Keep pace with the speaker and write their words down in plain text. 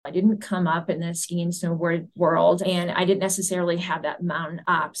I didn't come up in the ski and snowboard world, and I didn't necessarily have that mountain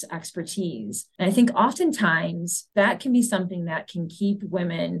ops expertise. And I think oftentimes that can be something that can keep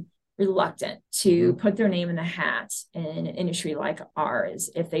women reluctant to put their name in the hat in an industry like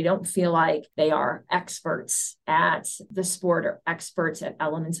ours if they don't feel like they are experts at the sport or experts at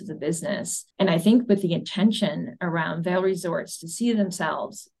elements of the business. And I think with the intention around Vail Resorts to see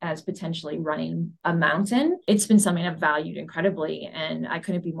themselves as potentially running a mountain, it's been something I've valued incredibly. And I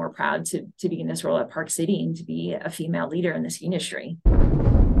couldn't be more proud to be in this role at Park City and to be a female leader in this industry.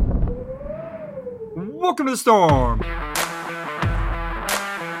 Welcome to the Storm.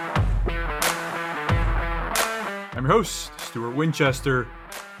 I'm your host, Stuart Winchester,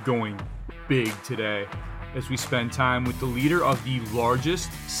 going big today as we spend time with the leader of the largest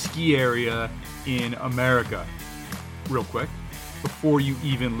ski area in America. Real quick, before you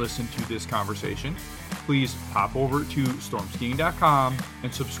even listen to this conversation, please pop over to stormskiing.com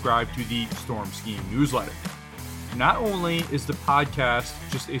and subscribe to the Storm Skiing newsletter. Not only is the podcast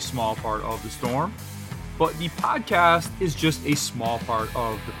just a small part of the storm, but the podcast is just a small part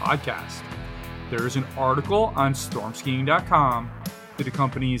of the podcast. There is an article on stormskiing.com that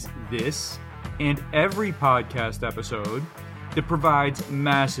accompanies this and every podcast episode that provides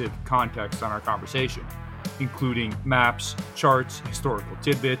massive context on our conversation, including maps, charts, historical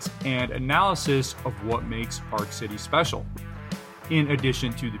tidbits, and analysis of what makes Park City special. In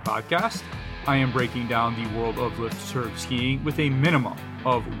addition to the podcast, I am breaking down the world of lift-serve skiing with a minimum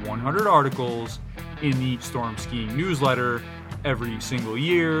of 100 articles in the Storm Skiing newsletter every single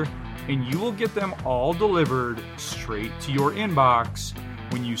year, and you will get them all delivered straight to your inbox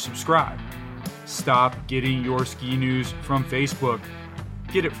when you subscribe. Stop getting your ski news from Facebook.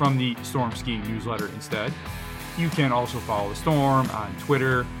 Get it from the Storm Skiing newsletter instead. You can also follow the Storm on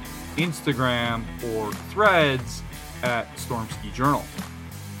Twitter, Instagram, or Threads at Storm Ski Journal.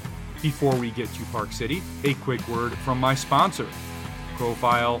 Before we get to Park City, a quick word from my sponsor,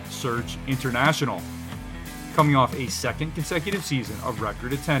 Profile Search International. Coming off a second consecutive season of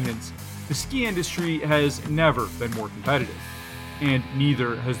record attendance, the ski industry has never been more competitive, and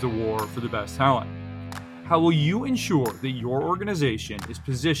neither has the war for the best talent. How will you ensure that your organization is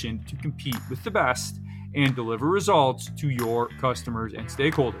positioned to compete with the best and deliver results to your customers and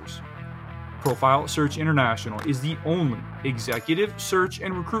stakeholders? Profile Search International is the only executive search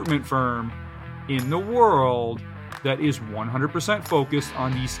and recruitment firm in the world that is 100% focused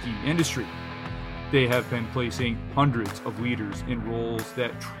on the ski industry. They have been placing hundreds of leaders in roles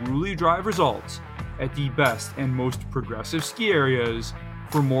that truly drive results at the best and most progressive ski areas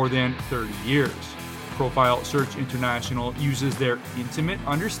for more than 30 years. Profile Search International uses their intimate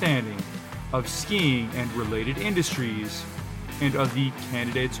understanding of skiing and related industries and of the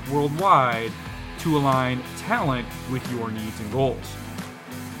candidates worldwide to align talent with your needs and goals.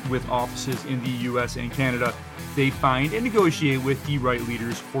 With offices in the US and Canada, they find and negotiate with the right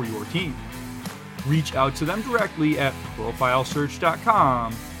leaders for your team. Reach out to them directly at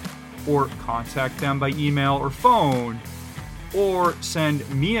profilesearch.com or contact them by email or phone, or send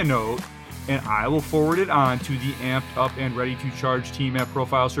me a note and I will forward it on to the amped up and ready to charge team at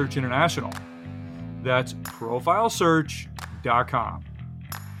Profile Search International. That's profilesearch.com.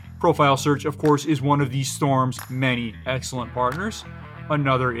 Profile Search, of course, is one of the Storm's many excellent partners.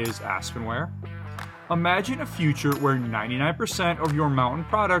 Another is Aspenware. Imagine a future where 99% of your mountain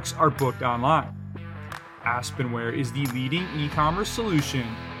products are booked online. Aspenware is the leading e-commerce solution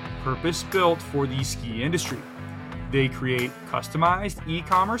purpose-built for the ski industry. They create customized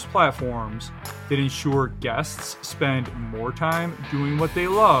e-commerce platforms that ensure guests spend more time doing what they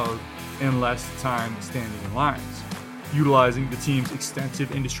love and less time standing in lines. Utilizing the team's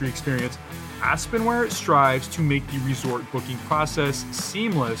extensive industry experience, Aspenware strives to make the resort booking process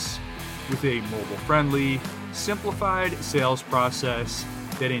seamless with a mobile-friendly, simplified sales process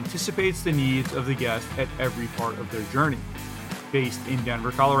that anticipates the needs of the guest at every part of their journey. Based in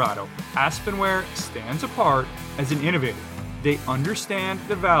Denver, Colorado, Aspenware stands apart as an innovator. They understand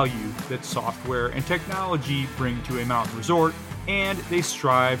the value that software and technology bring to a mountain resort, and they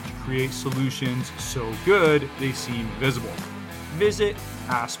strive to create solutions so good they seem invisible. Visit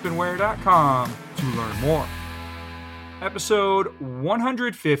aspenware.com to learn more. Episode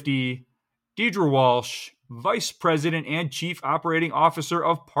 150, Deirdra Walsh, Vice President and Chief Operating Officer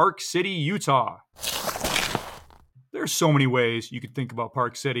of Park City, Utah. There's so many ways you could think about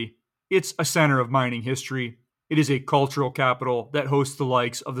Park City. It's a center of mining history. It is a cultural capital that hosts the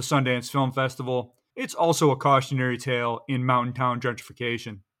likes of the Sundance Film Festival. It's also a cautionary tale in mountain town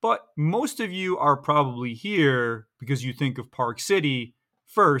gentrification. But most of you are probably here because you think of Park City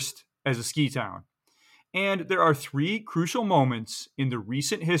first as a ski town. And there are three crucial moments in the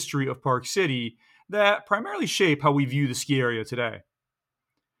recent history of Park City that primarily shape how we view the ski area today.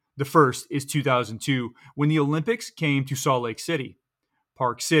 The first is 2002, when the Olympics came to Salt Lake City.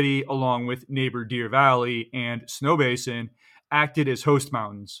 Park City, along with neighbor Deer Valley and Snow Basin, acted as host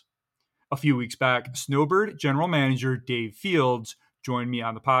mountains. A few weeks back, Snowbird general manager Dave Fields joined me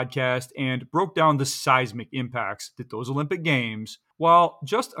on the podcast and broke down the seismic impacts that those Olympic Games, while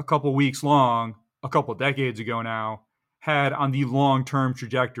just a couple weeks long, a couple decades ago now, had on the long-term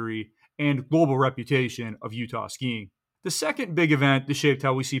trajectory and global reputation of Utah skiing. The second big event that shaped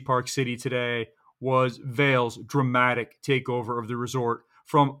how we see Park City today was Vail's dramatic takeover of the resort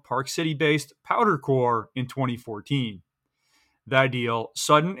from Park City-based Powder Corps in 2014. That deal,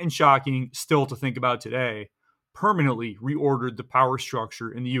 sudden and shocking still to think about today, permanently reordered the power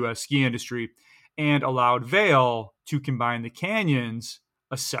structure in the U.S. ski industry and allowed Vail to combine the Canyons,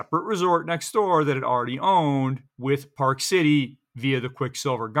 a separate resort next door that it already owned, with Park City via the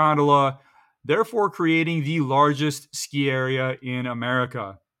Quicksilver Gondola, therefore creating the largest ski area in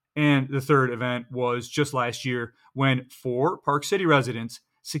America. And the third event was just last year when 4 Park City residents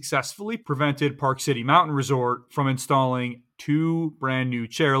successfully prevented Park City Mountain Resort from installing 2 brand new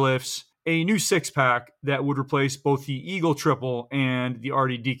chairlifts, a new 6-pack that would replace both the Eagle Triple and the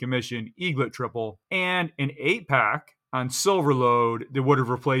already decommissioned Eaglet Triple, and an 8-pack on Silver Load that would have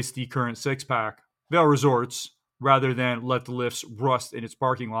replaced the current 6-pack. Vail Resorts, rather than let the lifts rust in its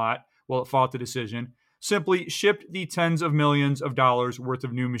parking lot while it fought the decision, simply shipped the tens of millions of dollars worth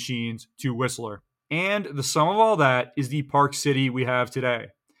of new machines to Whistler. And the sum of all that is the Park City we have today,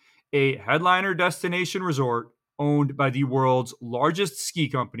 a headliner destination resort owned by the world's largest ski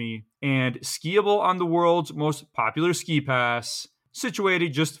company and skiable on the world's most popular ski pass,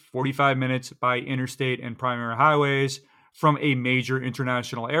 situated just 45 minutes by interstate and primary highways from a major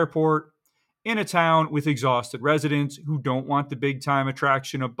international airport, in a town with exhausted residents who don't want the big time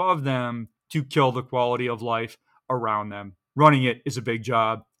attraction above them to kill the quality of life around them. Running it is a big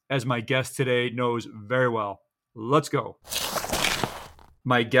job, as my guest today knows very well. Let's go.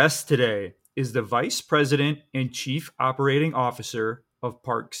 My guest today is the Vice President and Chief Operating Officer of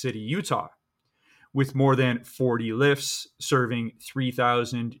Park City, Utah. With more than 40 lifts serving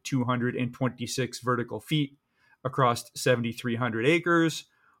 3,226 vertical feet across 7,300 acres,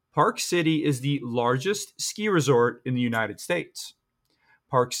 Park City is the largest ski resort in the United States.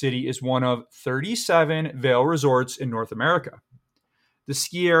 Park City is one of 37 Vail resorts in North America. The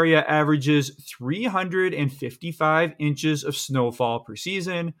ski area averages 355 inches of snowfall per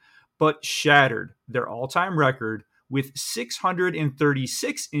season, but shattered their all-time record with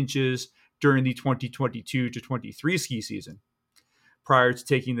 636 inches during the 2022-23 ski season. Prior to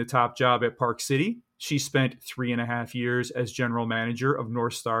taking the top job at Park City, she spent 3.5 years as general manager of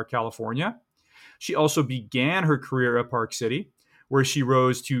North Star, California. She also began her career at Park City, where she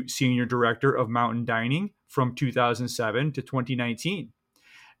rose to senior director of mountain dining from 2007 to 2019.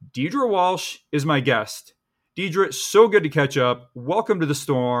 Deirdra Walsh is my guest. Deirdra, so good to catch up. Welcome to the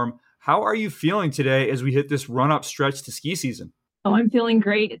storm. How are you feeling today as we hit this run-up stretch to ski season? Oh, I'm feeling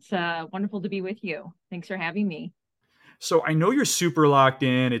great. It's wonderful to be with you. Thanks for having me. So I know you're super locked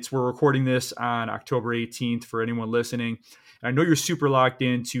in. We're recording this on October 18th for anyone listening. I know you're super locked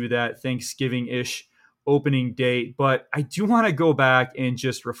into that Thanksgiving-ish opening date, but I do want to go back and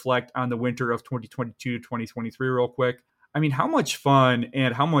just reflect on the winter of 2022 to 2023 real quick. I mean, how much fun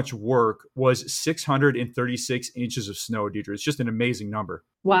and how much work was 636 inches of snow, Deirdra? It's just an amazing number.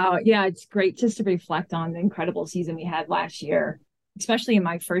 Wow. Yeah, it's great just to reflect on the incredible season we had last year, especially in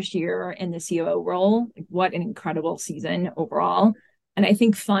my first year in the COO role. What an incredible season overall. And I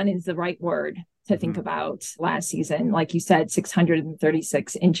think fun is the right word to think about last season. Like you said,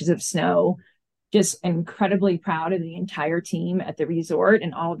 636 inches of snow. Just incredibly proud of the entire team at the resort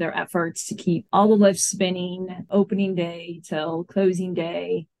and all of their efforts to keep all the lifts spinning, opening day till closing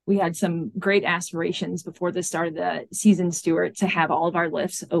day. We had some great aspirations before the start of the season, Stuart, to have all of our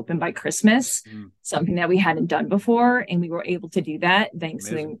lifts open by Christmas, something that we hadn't done before. And we were able to do that thanks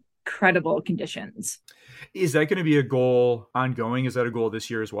to the incredible conditions. Is that going to be a goal ongoing? Is that a goal this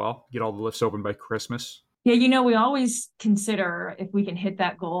year as well? Get all the lifts open by Christmas? Yeah, we always consider if we can hit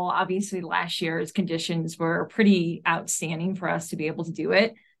that goal. Obviously, last year's conditions were pretty outstanding for us to be able to do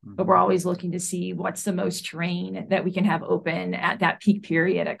it. But we're always looking to see what's the most terrain that we can have open at that peak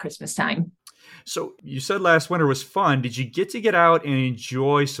period at Christmas time. So you said last winter was fun. Did you get out and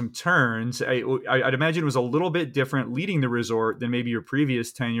enjoy some turns? I'd imagine it was a little bit different leading the resort than maybe your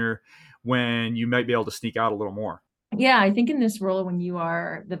previous tenure when you might be able to sneak out a little more. Yeah, I think in this role, when you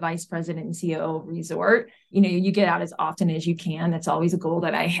are the vice president and CEO of resort, you get out as often as you can. That's always a goal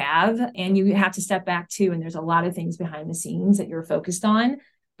that I have. And you have to step back too. And there's a lot of things behind the scenes that you're focused on.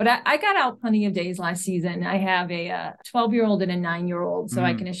 But I got out plenty of days last season. I have a 12-year-old and a 9-year-old. So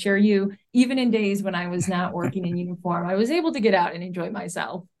I can assure you, even in days when I was not working in uniform, I was able to get out and enjoy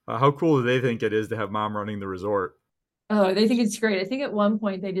myself. How cool do they think it is to have mom running the resort? Oh, they think it's great. I think at one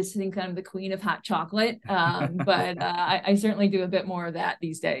point they just think I'm the queen of hot chocolate. But I certainly do a bit more of that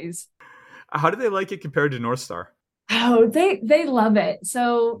these days. How do they like it compared to North Star? Oh, they love it.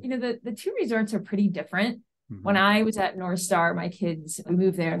 So, the two resorts are pretty different. When I was at North Star, my kids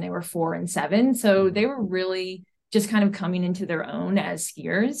moved there and they were 4 and 7. So they were really just kind of coming into their own as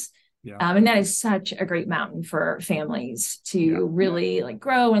skiers. Yeah. And that is such a great mountain for families to really like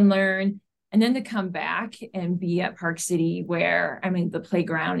grow and learn. And then to come back and be at Park City where, the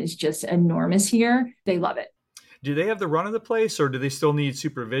playground is just enormous here. They love it. Do they have the run of the place, or do they still need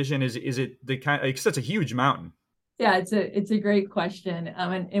supervision? Is it the kind, like, such a huge mountain? Yeah, it's a great question.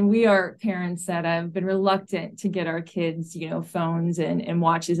 And we are parents that have been reluctant to get our kids, phones and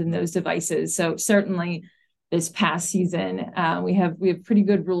watches and those devices. So certainly this past season, we have pretty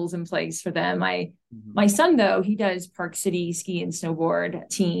good rules in place for them. My son, though, he does Park City ski and snowboard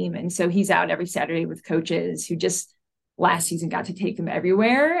team. And so he's out every Saturday with coaches who just last season got to take him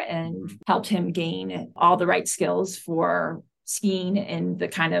everywhere and helped him gain all the right skills for skiing in the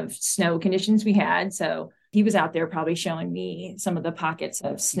kind of snow conditions we had. So he was out there probably showing me some of the pockets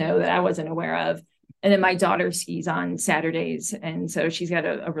of snow that I wasn't aware of. And then my daughter skis on Saturdays. And so she's got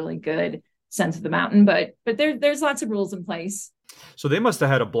a really good sense of the mountain, but there's lots of rules in place. So they must have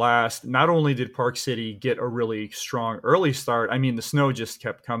had a blast. Not only did Park City get a really strong early start, the snow just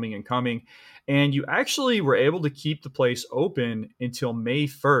kept coming and coming. And you actually were able to keep the place open until May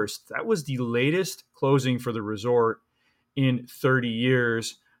 1st. That was the latest closing for the resort in 30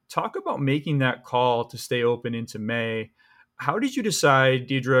 years. Talk about making that call to stay open into May. How did you decide,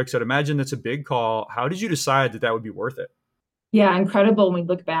 Deirdra? Because I'd imagine that's a big call. How did you decide that would be worth it? Yeah, incredible. When we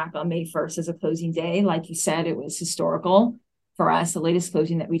look back on May 1st as a closing day, like you said, it was historical for us, the latest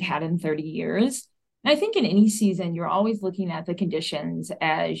closing that we'd had in 30 years. And I think in any season, you're always looking at the conditions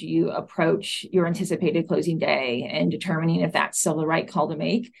as you approach your anticipated closing day and determining if that's still the right call to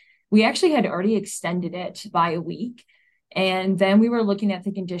make. We actually had already extended it by a week. And then we were looking at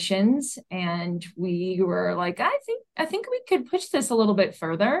the conditions and we were like, I think we could push this a little bit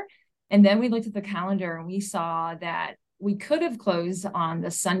further. And then we looked at the calendar and we saw that we could have closed on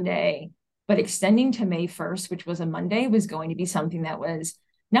the Sunday, but extending to May 1st, which was a Monday, was going to be something that was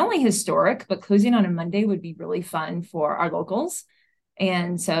not only historic, but closing on a Monday would be really fun for our locals.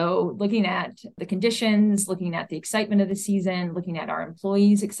 And so looking at the conditions, looking at the excitement of the season, looking at our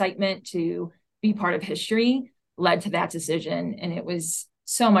employees' excitement to be part of history led to that decision. And it was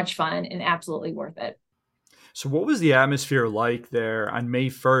so much fun and absolutely worth it. So what was the atmosphere like there on May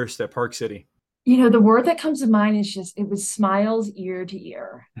 1st at Park City? The word that comes to mind is it was smiles ear to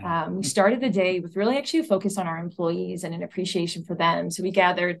ear. We started the day with really actually a focus on our employees and an appreciation for them. So we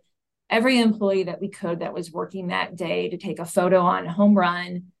gathered every employee that we could that was working that day to take a photo on home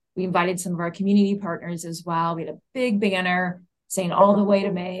run. We invited some of our community partners as well. We had a big banner saying all the way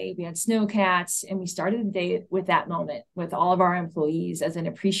to May. We had snowcats, and we started the day with that moment with all of our employees as an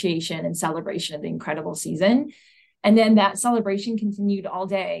appreciation and celebration of the incredible season. And then that celebration continued all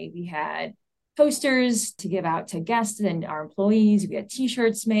day. We had posters to give out to guests and our employees. We had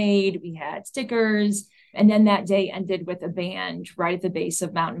t-shirts made, we had stickers. And then that day ended with a band right at the base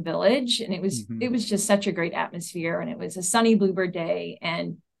of Mountain Village. And it was just such a great atmosphere. And it was a sunny bluebird day.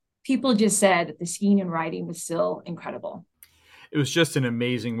 And people just said that the skiing and riding was still incredible. It was just an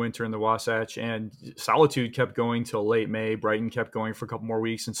amazing winter in the Wasatch, and Solitude kept going till late May. Brighton kept going for a couple more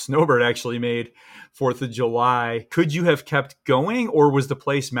weeks, and Snowbird actually made 4th of July. Could you have kept going, or was the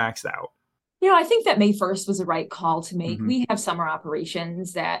place maxed out? I think that May 1st was the right call to make. We have summer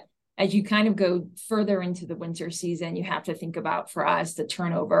operations that as you kind of go further into the winter season, you have to think about, for us, the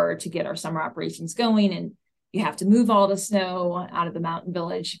turnover to get our summer operations going. And you have to move all the snow out of the mountain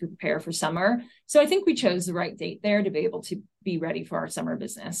village to prepare for summer. So I think we chose the right date there to be able to be ready for our summer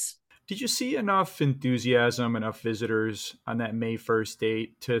business. Did you see enough enthusiasm, enough visitors on that May 1st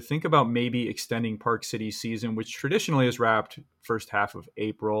date to think about maybe extending Park City's season, which traditionally is wrapped first half of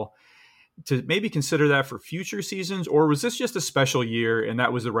April, to maybe consider that for future seasons? Or was this just a special year and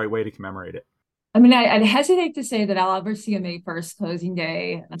that was the right way to commemorate it? I'd hesitate to say that I'll ever see a May 1st closing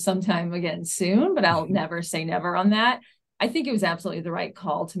day sometime again soon, but I'll never say never on that. I think it was absolutely the right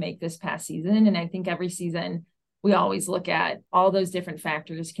call to make this past season. And I think every season we always look at all those different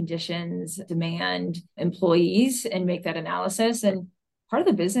factors, conditions, demand, employees, and make that analysis. And part of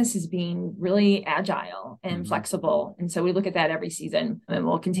the business is being really agile and flexible. And so we look at that every season, and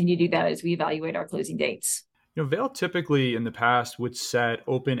we'll continue to do that as we evaluate our closing dates. Vail typically in the past would set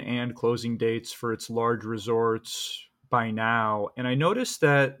open and closing dates for its large resorts by now. And I noticed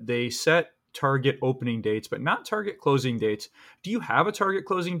that they set target opening dates, but not target closing dates. Do you have a target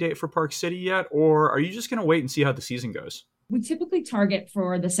closing date for Park City yet? Or are you just going to wait and see how the season goes? We typically target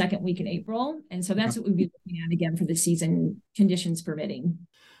for the second week in April. And so that's what we'd be looking at again for the season, conditions permitting.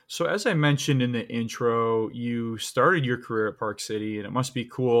 So as I mentioned in the intro, you started your career at Park City, and it must be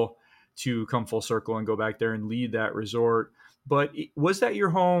cool to come full circle and go back there and lead that resort. But was that your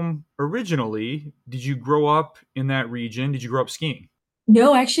home originally? Did you grow up in that region? Did you grow up skiing?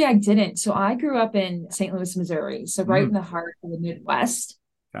 No, actually, I didn't. So I grew up in St. Louis, Missouri. So right in the heart of the Midwest.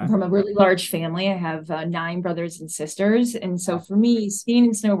 Okay. I'm from a really large family. I have 9 brothers and sisters. And so for me, skiing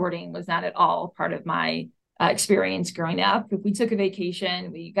and snowboarding was not at all part of my experience growing up. If we took a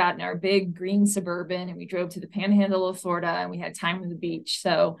vacation, we got in our big green Suburban and we drove to the panhandle of Florida and we had time on the beach.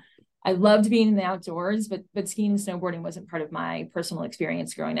 So I loved being in the outdoors, but skiing and snowboarding wasn't part of my personal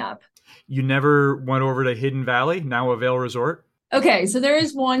experience growing up. You never went over to Hidden Valley, now a Vail Resort? Okay, so there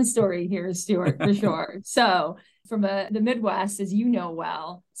is one story here, Stuart, for sure. So from the Midwest, as you know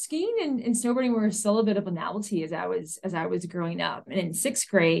well, skiing and snowboarding were still a bit of a novelty as I was growing up. And in 6th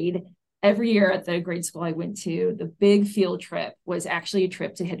grade, every year at the grade school I went to, the big field trip was actually a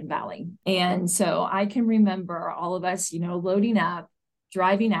trip to Hidden Valley. And so I can remember all of us, loading up,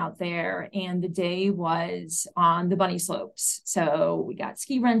 driving out there, and the day was on the bunny slopes. So we got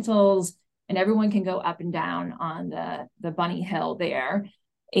ski rentals, and everyone can go up and down on the bunny hill there.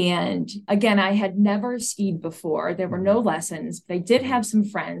 And again, I had never skied before. There were no lessons, but I did have some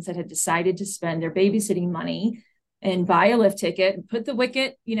friends that had decided to spend their babysitting money and buy a lift ticket and put the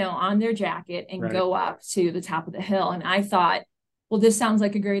wicket, on their jacket and go up to the top of the hill. And I thought, well, this sounds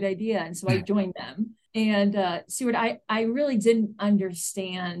like a great idea. And so I joined them. And Stuart, I really didn't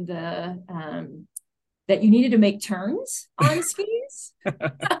understand that you needed to make turns on skis.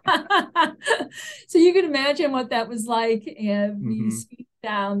 So you can imagine what that was like. And we skied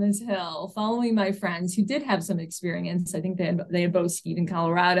down this hill, following my friends who did have some experience. I think they had both skied in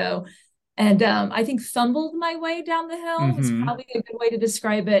Colorado. And I think fumbled my way down the hill is probably a good way to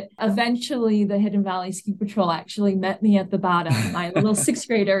describe it. Eventually, the Hidden Valley Ski Patrol actually met me at the bottom, my little 6th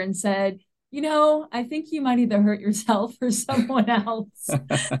grader, and said, I think you might either hurt yourself or someone else.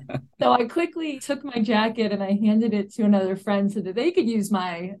 So I quickly took my jacket and I handed it to another friend so that they could use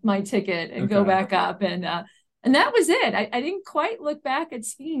my ticket and go back up. And that was it. I didn't quite look back at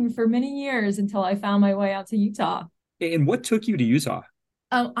skiing for many years until I found my way out to Utah. And what took you to Utah?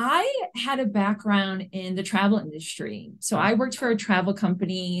 I had a background in the travel industry. So I worked for a travel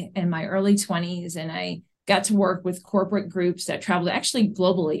company in my early 20s, and I got to work with corporate groups that traveled actually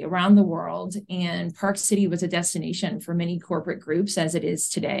globally around the world. And Park City was a destination for many corporate groups, as it is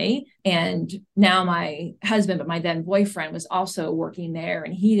today. And now my husband, but my then boyfriend, was also working there.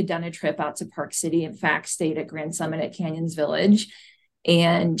 And he had done a trip out to Park City, in fact, stayed at Grand Summit at Canyons Village.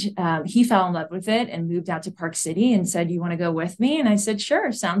 And he fell in love with it and moved out to Park City and said, "You want to go with me?" And I said,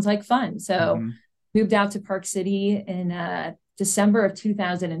 "Sure, sounds like fun." So moved out to Park City in December of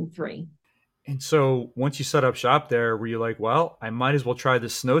 2003. And so once you set up shop there, were you like, well, I might as well try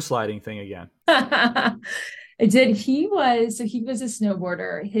this snow sliding thing again? I did. He was a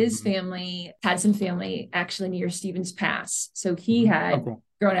snowboarder. His family had some family actually near Stevens Pass. So he had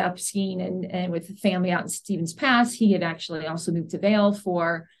grown up skiing and with family out in Stevens Pass. He had actually also moved to Vail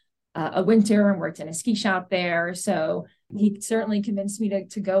for a winter and worked in a ski shop there. So he certainly convinced me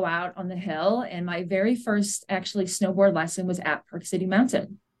to go out on the hill. And my very first actually snowboard lesson was at Park City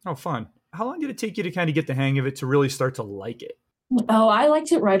Mountain. Oh, fun. How long did it take you to kind of get the hang of it to really start to like it? Oh, I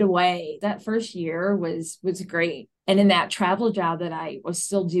liked it right away. That first year was great. And in that travel job that I was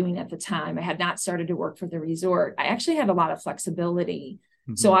still doing at the time, I had not started to work for the resort. I actually had a lot of flexibility.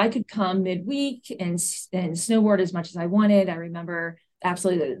 So I could come midweek and snowboard as much as I wanted. I remember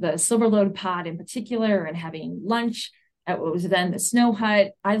absolutely the Silver Load Pod in particular, and having lunch at what was then the Snow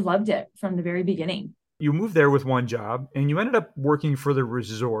Hut. I loved it from the very beginning. You moved there with one job and you ended up working for the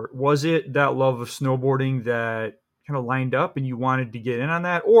resort. Was it that love of snowboarding that kind of lined up and you wanted to get in on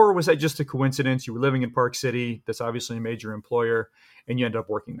that? Or was that just a coincidence? You were living in Park City. That's obviously a major employer, and you ended up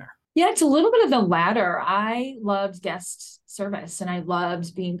working there. Yeah, it's a little bit of the latter. I loved guest service and I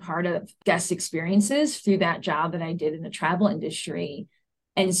loved being part of guest experiences through that job that I did in the travel industry.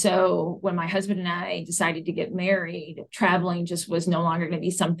 And so when my husband and I decided to get married, traveling just was no longer going to be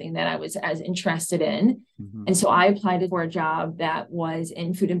something that I was as interested in. Mm-hmm. And so I applied for a job that was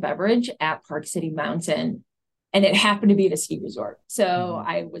in food and beverage at Park City Mountain. And it happened to be at a ski resort. So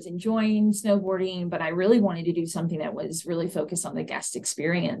I was enjoying snowboarding, but I really wanted to do something that was really focused on the guest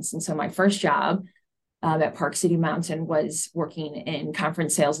experience. And so my first job at Park City Mountain was working in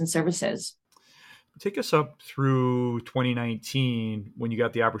conference sales and services. Take us up through 2019 when you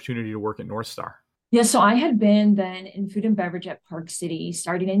got the opportunity to work at North Star. Yeah, so I had been then in food and beverage at Park City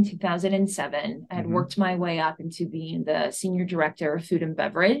starting in 2007. I had worked my way up into being the senior director of food and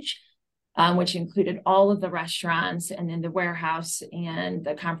beverage, which included all of the restaurants and then the warehouse and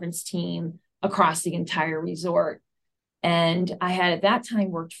the conference team across the entire resort. And I had at that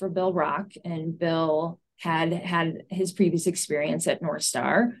time worked for Bill Rock, and Bill had his previous experience at North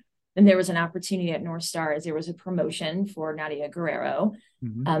Star. And there was an opportunity at North Star as there was a promotion for Nadia Guerrero,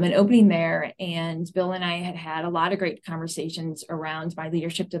 an opening there. And Bill and I had a lot of great conversations around my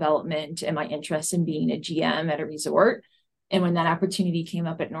leadership development and my interest in being a GM at a resort. And when that opportunity came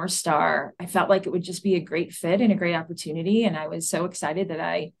up at North Star, I felt like it would just be a great fit and a great opportunity. And I was so excited that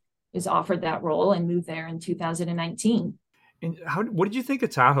I was offered that role and moved there in 2019. And what did you think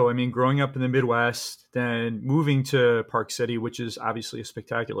of Tahoe? I mean, growing up in the Midwest, then moving to Park City, which is obviously a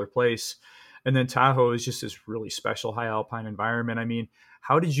spectacular place. And then Tahoe is just this really special high alpine environment. I mean,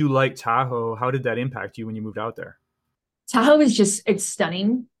 how did you like Tahoe? How did that impact you when you moved out there? Tahoe is it's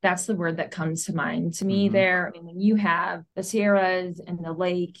stunning. That's the word that comes to mind to me there. I mean, when you have the Sierras and the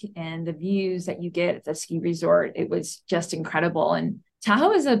lake and the views that you get at the ski resort, it was just incredible. And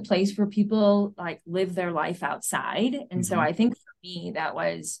Tahoe is a place where people like live their life outside. And so I think for me, that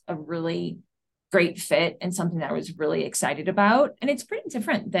was a really great fit and something that I was really excited about. And it's pretty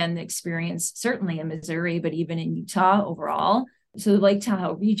different than the experience, certainly in Missouri, but even in Utah overall. So the Lake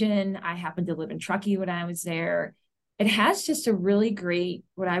Tahoe region, I happened to live in Truckee when I was there. It has just a really great,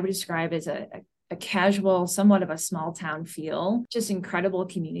 what I would describe as a casual, somewhat of a small town feel, just incredible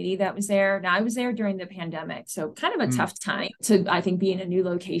community that was there. Now I was there during the pandemic, so kind of a tough time to, I think, be in a new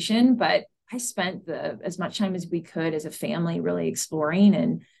location, but I spent as much time as we could as a family really exploring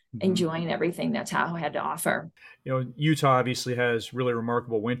and enjoying everything that Tahoe had to offer. You know, Utah obviously has really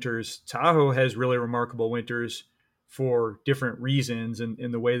remarkable winters. Tahoe has really remarkable winters for different reasons and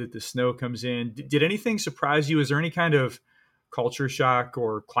in the way that the snow comes in. Did anything surprise you? Is there any kind of culture shock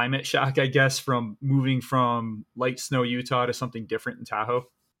or climate shock, I guess, from moving from light snow Utah to something different in Tahoe?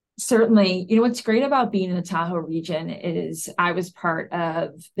 Certainly. You know, what's great about being in the Tahoe region is I was part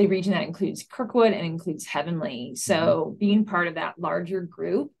of the region that includes Kirkwood and includes Heavenly. So being part of that larger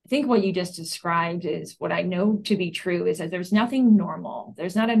group, I think what you just described is what I know to be true is that there's nothing normal.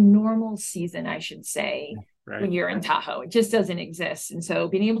 There's not a normal season, I should say, when you're in Tahoe. It just doesn't exist. And so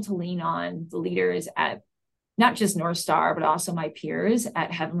being able to lean on the leaders at not just North Star, but also my peers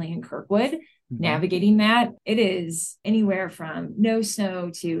at Heavenly and Kirkwood, navigating that, it is anywhere from no snow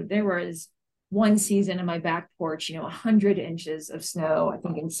to there was one season in my back porch, 100 inches of snow, I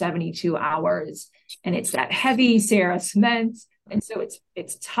think in 72 hours. And it's that heavy Sierra cement. And so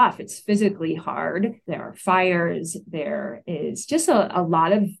it's tough. It's physically hard. There are fires. There is just a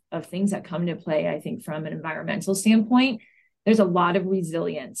lot of things that come into play, I think, from an environmental standpoint. There's a lot of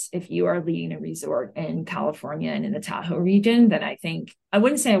resilience if you are leading a resort in California and in the Tahoe region that I think, I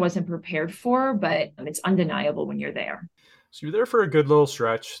wouldn't say I wasn't prepared for, but it's undeniable when you're there. So you're there for a good little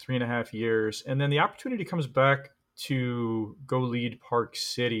stretch, 3.5 years, and then the opportunity comes back to go lead Park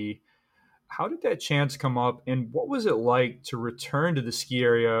City. How did that chance come up, and what was it like to return to the ski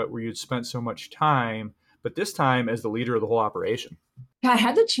area where you'd spent so much time, but this time as the leader of the whole operation? I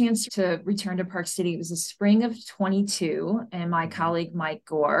had the chance to return to Park City. It was the spring of 22, and my colleague Mike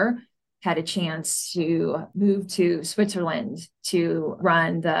Gore had a chance to move to Switzerland to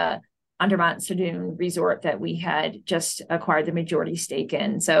run the Andermatt-sur-Dune resort that we had just acquired the majority stake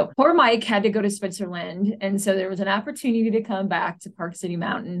in. So poor Mike had to go to Switzerland, and so there was an opportunity to come back to Park City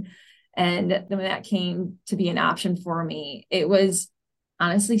Mountain. And when that came to be an option for me, it was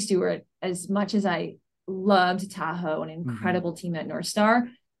honestly, Stuart, as much as I loved Tahoe, an incredible team at North Star,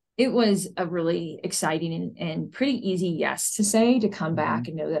 it was a really exciting and pretty easy yes to say, to come back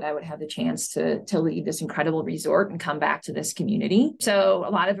and know that I would have the chance to lead this incredible resort and come back to this community. So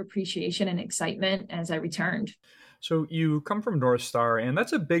a lot of appreciation and excitement as I returned. So you come from North Star, and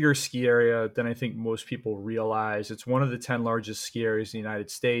that's a bigger ski area than I think most people realize. It's one of the 10 largest ski areas in the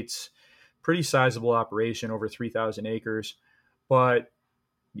United States. Pretty sizable operation, over 3,000 acres. But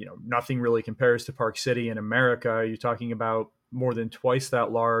nothing really compares to Park City in America. You're talking about more than twice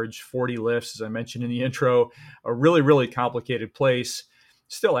that large, 40 lifts, as I mentioned in the intro, a really, really complicated place.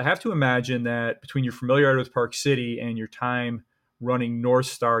 Still, I have to imagine that between your familiarity with Park City and your time running North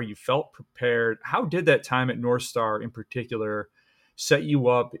Star, you felt prepared. How did that time at North Star in particular set you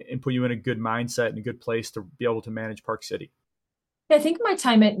up and put you in a good mindset and a good place to be able to manage Park City? I think my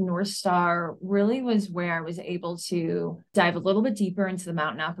time at North Star really was where I was able to dive a little bit deeper into the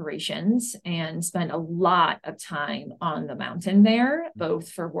mountain operations and spend a lot of time on the mountain there, both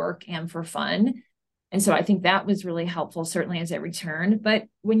for work and for fun. And so I think that was really helpful, certainly as I returned. But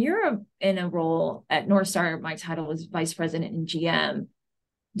when you're in a role at North Star, my title was vice president and GM.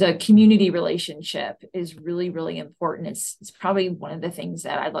 The community relationship is really, really important. It's probably one of the things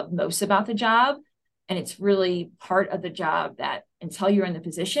that I love most about the job. And it's really part of the job that until you're in the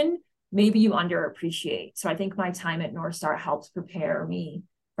position, maybe you underappreciate. So I think my time at North Star helps prepare me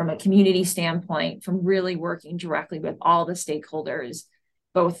from a community standpoint, from really working directly with all the stakeholders,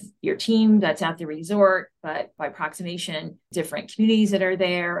 both your team that's at the resort, but by proximation, different communities that are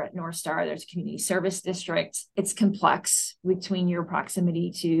there at North Star. There's a community service district. It's complex between your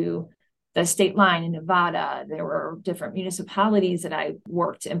proximity to the state line in Nevada. There were different municipalities that I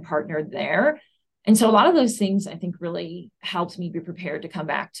worked and partnered there. And so a lot of those things, I think, really helped me be prepared to come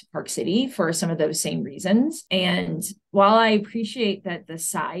back to Park City for some of those same reasons. And while I appreciate that the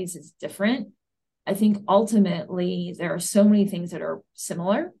size is different, I think ultimately there are so many things that are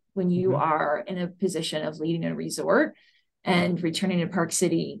similar when you are in a position of leading a resort and returning to Park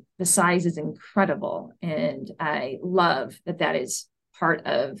City. The size is incredible. And I love that that is part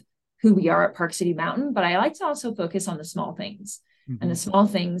of who we are at Park City Mountain. But I like to also focus on the small things. And the small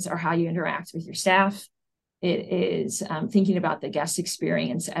things are how you interact with your staff. It is thinking about the guest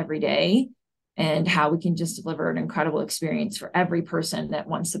experience every day and how we can just deliver an incredible experience for every person that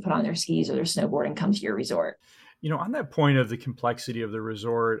wants to put on their skis or their snowboard and come to your resort. You know, on that point of the complexity of the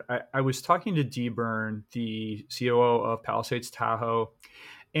resort, I was talking to Deirdra, the COO of Palisades Tahoe,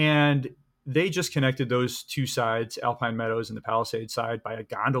 and they just connected those two sides, Alpine Meadows and the Palisades side, by a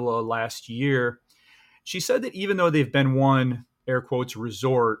gondola last year. She said that even though they've been one air quotes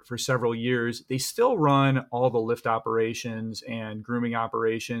resort for several years, they still run all the lift operations and grooming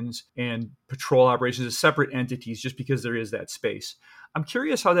operations and patrol operations as separate entities just because there is that space. I'm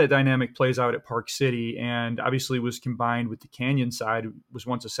curious how that dynamic plays out at Park City, and obviously was combined with the Canyon side. It was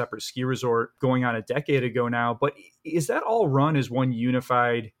once a separate ski resort going on a decade ago now, but is that all run as one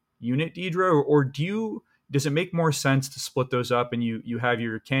unified unit, Deirdra, or does it make more sense to split those up and you have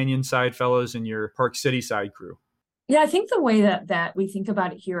your Canyon side fellows and your Park City side crew? Yeah, I think the way that we think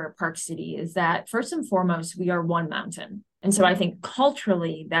about it here at Park City is that first and foremost, we are one mountain. And so I think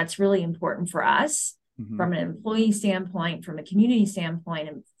culturally, that's really important for us from an employee standpoint, from a community standpoint,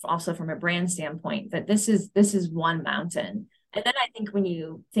 and also from a brand standpoint, that this is one mountain. And then I think when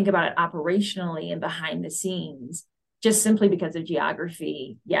you think about it operationally and behind the scenes, just simply because of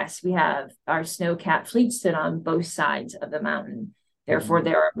geography, yes, we have our snowcat fleet sit on both sides of the mountain. Therefore,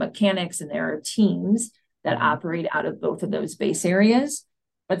 there are mechanics and there are teams that operate out of both of those base areas.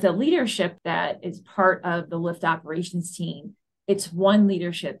 But the leadership that is part of the lift operations team, it's one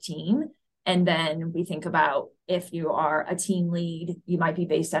leadership team. And then we think about if you are a team lead, you might be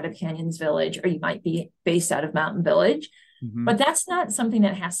based out of Canyons Village or you might be based out of Mountain Village. But that's not something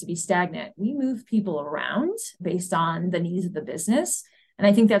that has to be stagnant. We move people around based on the needs of the business. And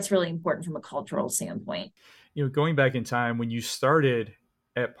I think that's really important from a cultural standpoint. You know, going back in time, when you started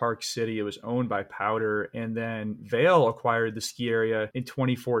at Park City, it was owned by Powder, and then Vail acquired the ski area in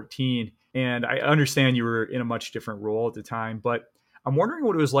 2014. And I understand you were in a much different role at the time, but I'm wondering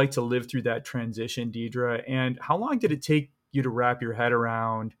what it was like to live through that transition, Deirdra, and how long did it take you to wrap your head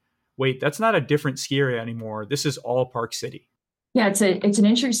around, wait, that's not a different ski area anymore. This is all Park City. Yeah, it's an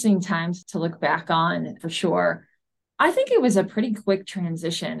interesting time to look back on for sure. I think it was a pretty quick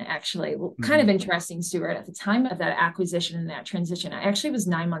transition, actually. Well, kind of interesting, Stuart. At the time of that acquisition and that transition, I actually was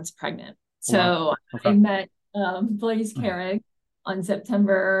 9 months pregnant. So I met Blaze Carrig on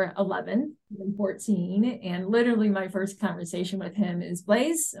September 11th, 2014. And literally my first conversation with him is,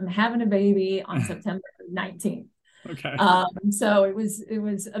 Blaze, I'm having a baby on September 19th. Okay. So it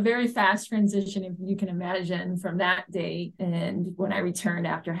was a very fast transition, if you can imagine, from that date. And when I returned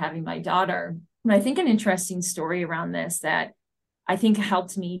after having my daughter, and I think an interesting story around this that I think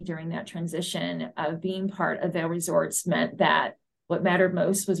helped me during that transition of being part of Vail Resorts meant that what mattered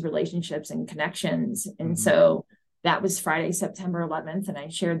most was relationships and connections. And so that was Friday, September 11th. And I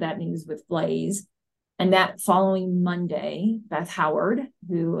shared that news with Blaze. And that following Monday, Beth Howard,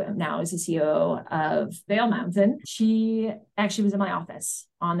 who now is the CEO of Vail Mountain, she actually was in my office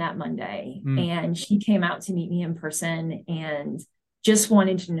on that Monday. And she came out to meet me in person and just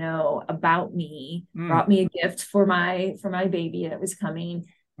wanted to know about me, brought me a gift for my baby that was coming.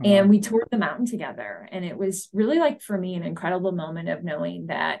 And we toured the mountain together. And it was really like, for me, an incredible moment of knowing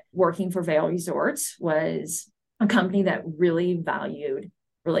that working for Vail Resorts was a company that really valued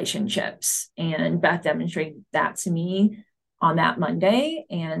relationships. And Beth demonstrated that to me on that Monday.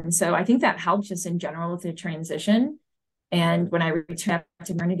 And so I think that helped just in general with the transition. And when I returned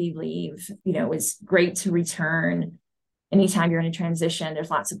to maternity leave, it was great to return. Anytime you're in a transition,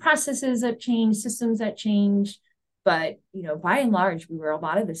 there's lots of processes that change, systems that change. But, by and large, we were a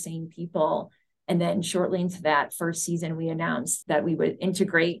lot of the same people. And then shortly into that first season, we announced that we would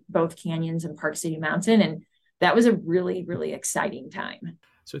integrate both Canyons and Park City Mountain. And that was a really, really exciting time.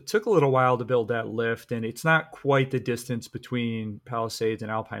 So it took a little while to build that lift, and it's not quite the distance between Palisades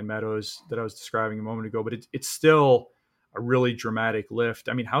and Alpine Meadows that I was describing a moment ago, but it's still a really dramatic lift.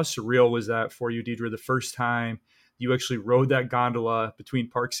 I mean, how surreal was that for you, Deirdra, the first time you actually rode that gondola between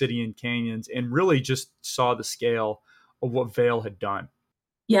Park City and Canyons and really just saw the scale of what Vail had done?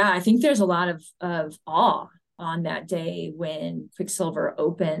 Yeah, I think there's a lot of awe on that day when Quicksilver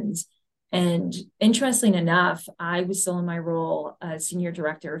opens. And interesting enough, I was still in my role as Senior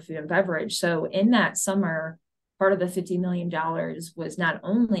Director of Food and Beverage. So in that summer, part of the $50 million was not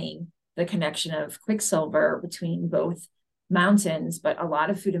only the connection of Quicksilver between both mountains, but a lot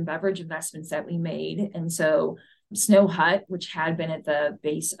of food and beverage investments that we made. And so Snow Hut, which had been at the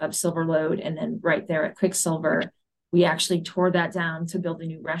base of Silver Lode, and then right there at Quicksilver, we actually tore that down to build a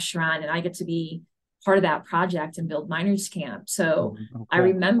new restaurant. And I get to be part of that project and build Miners Camp. So I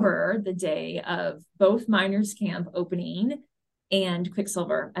remember the day of both Miners Camp opening and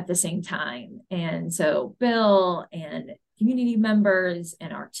Quicksilver at the same time. And so Bill and community members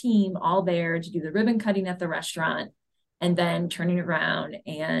and our team all there to do the ribbon cutting at the restaurant, and then turning around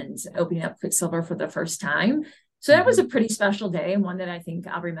and opening up Quicksilver for the first time. So that was a pretty special day, and one that I think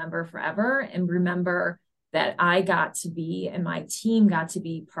I'll remember forever, and remember that I got to be, and my team got to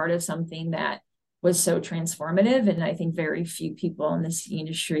be, part of something that was so transformative. And I think very few people in this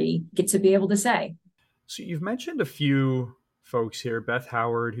industry get to be able to say. So you've mentioned a few folks here, Beth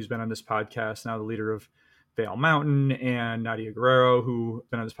Howard, who's been on this podcast, now the leader of Vail Mountain, and Nadia Guerrero, who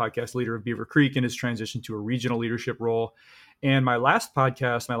been on this podcast, leader of Beaver Creek, and has transitioned to a regional leadership role. And my last Vail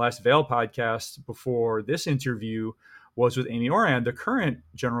podcast before this interview was with Amy Oran, the current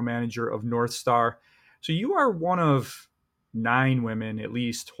general manager of North Star. So you are one of 9 women, at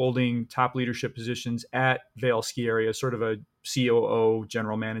least, holding top leadership positions at Vail Ski Area, sort of a COO,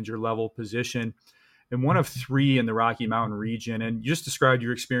 general manager level position, and one of 3 in the Rocky Mountain region. And you just described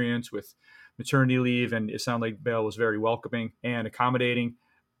your experience with maternity leave, and it sounded like Vail was very welcoming and accommodating.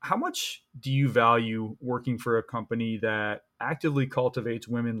 How much do you value working for a company that actively cultivates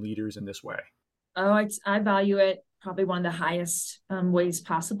women leaders in this way? Oh, I value it probably one of the highest ways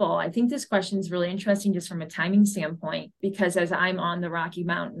possible. I think this question is really interesting just from a timing standpoint, because as I'm on the Rocky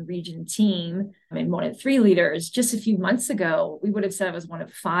Mountain region team, and one of 3 leaders, just a few months ago, we would have said I was one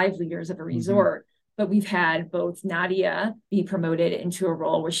of 5 leaders of a resort. But we've had both Nadia be promoted into a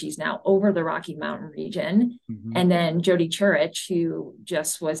role where she's now over the Rocky Mountain region. And then Jody Churich, who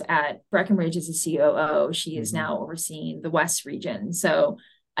just was at Breckenridge as a COO, she is now overseeing the West region. So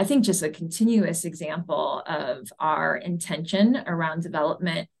I think just a continuous example of our intention around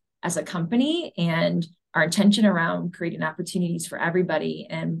development as a company, and our intention around creating opportunities for everybody,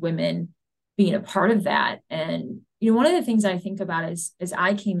 and women being a part of that. And one of the things I think about is, as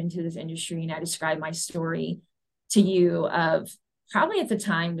I came into this industry and I described my story to you, of probably at the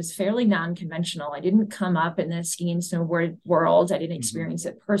time was fairly non-conventional. I didn't come up in the ski and snowboard world. I didn't experience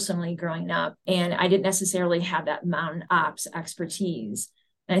it personally growing up. And I didn't necessarily have that mountain ops expertise.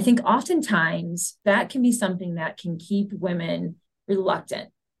 And I think oftentimes that can be something that can keep women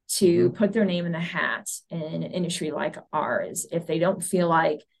reluctant to put their name in the hat in an industry like ours, if they don't feel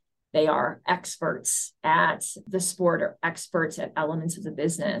like they are experts at the sport or experts at elements of the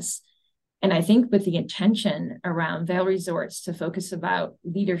business. And I think with the intention around Vail Resorts to focus about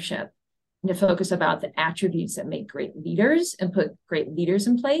leadership, and to focus about the attributes that make great leaders and put great leaders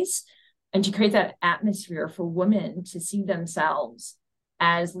in place, and to create that atmosphere for women to see themselves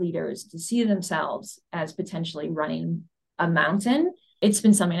as leaders, to see themselves as potentially running a mountain, it's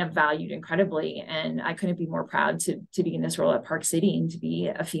been something I've valued incredibly. And I couldn't be more proud to be in this role at Park City and to be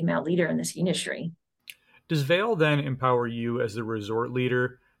a female leader in the ski industry. Does Vail then empower you as the resort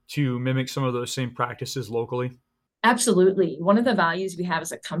leader to mimic some of those same practices locally? Absolutely. One of the values we have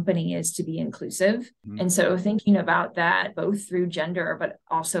as a company is to be inclusive. And so thinking about that both through gender, but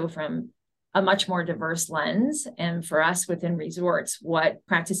also from a much more diverse lens. And for us within resorts, what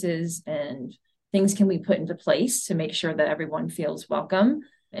practices and things can we put into place to make sure that everyone feels welcome.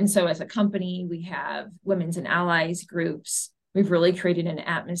 And so as a company, we have women's and allies groups. We've really created an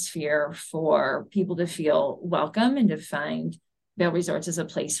atmosphere for people to feel welcome and to find Vail Resorts as a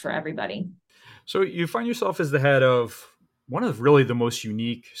place for everybody. So you find yourself as the head of one of really the most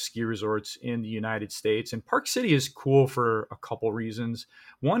unique ski resorts in the United States. And Park City is cool for a couple reasons.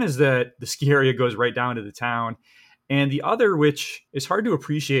 One is that the ski area goes right down to the town. And the other, which is hard to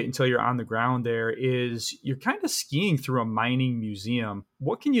appreciate until you're on the ground there, is you're kind of skiing through a mining museum.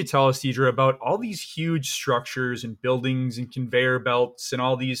 What can you tell us, Deirdra, about all these huge structures and buildings and conveyor belts and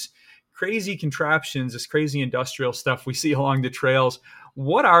all these crazy contraptions, this crazy industrial stuff we see along the trails?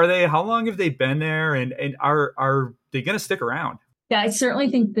 What are they? How long have they been there? And are they going to stick around? Yeah, I certainly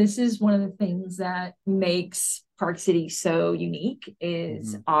think this is one of the things that makes Park City so unique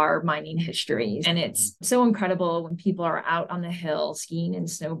is our mining history. And it's so incredible when people are out on the hill skiing and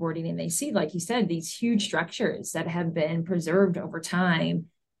snowboarding and they see, like you said, these huge structures that have been preserved over time,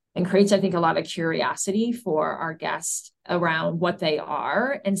 and creates, I think, a lot of curiosity for our guests around what they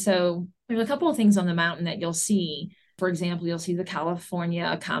are. And so there's a couple of things on the mountain that you'll see. For example, you'll see the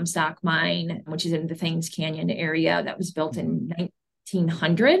California Comstock mine, which is in the Thames Canyon area that was built in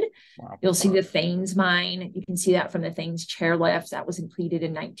 1900. Wow. You'll see the Thames mine. You can see that from the Thames chairlift that was completed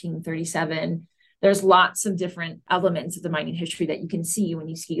in 1937. There's lots of different elements of the mining history that you can see when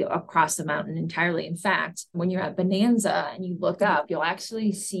you ski across the mountain entirely. In fact, when you're at Bonanza and you look up, you'll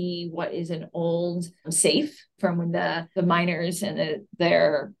actually see what is an old safe from when the miners and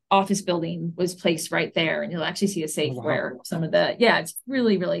their office building was placed right there. And you'll actually see a safe where some of it's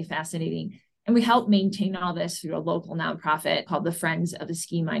really, really fascinating. And we help maintain all this through a local nonprofit called the Friends of the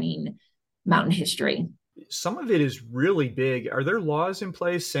Ski Mining Mountain History. Some of it is really big. Are there laws in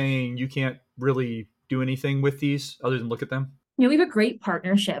place saying you can't really do anything with these other than look at them? We have a great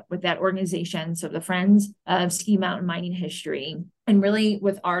partnership with that organization. So the Friends of Ski Mountain Mining History. And really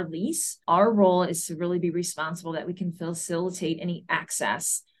with our lease, our role is to really be responsible that we can facilitate any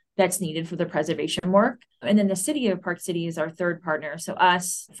access that's needed for the preservation work. And then the city of Park City is our third partner. So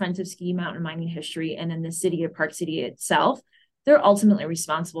us, Friends of Ski Mountain Mining History, and then the city of Park City itself, they're ultimately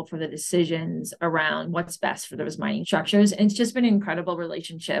responsible for the decisions around what's best for those mining structures. And it's just been an incredible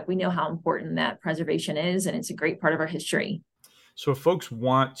relationship. We know how important that preservation is, and it's a great part of our history. So if folks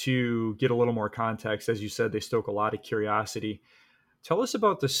want to get a little more context, as you said, they stoke a lot of curiosity. Tell us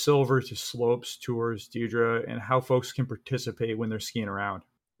about the Silver to Slopes tours, Deirdra, and how folks can participate when they're skiing around.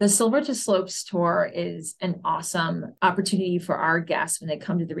 The Silver to Slopes tour is an awesome opportunity for our guests when they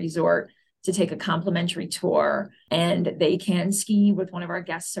come to the resort to take a complimentary tour, and they can ski with one of our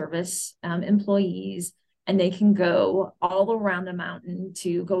guest service employees, and they can go all around the mountain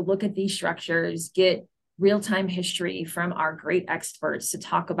to go look at these structures, get real-time history from our great experts to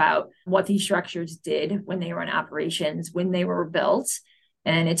talk about what these structures did when they were in operations, when they were built.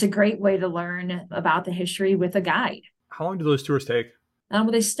 And it's a great way to learn about the history with a guide. How long do those tours take?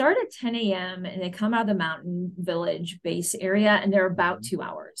 Well, they start at 10 a.m. and they come out of the mountain village base area, and they're about 2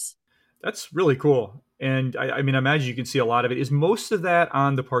 hours. That's really cool. And I imagine you can see a lot of it. Is most of that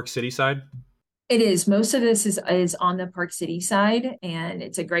on the Park City side? It is. Most of this is on the Park City side, and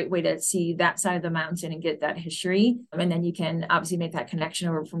it's a great way to see that side of the mountain and get that history. And then you can obviously make that connection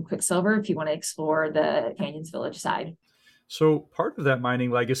over from Quicksilver if you want to explore the Canyons Village side. So part of that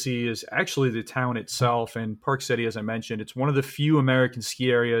mining legacy is actually the town itself. And Park City, as I mentioned, it's one of the few American ski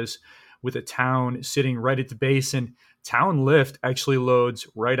areas with a town sitting right at the base, and Town Lift actually loads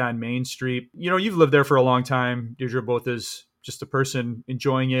right on Main Street. You've lived there for a long time, Deirdra, both as just a person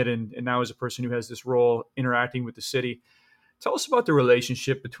enjoying it and now as a person who has this role interacting with the city. Tell us about the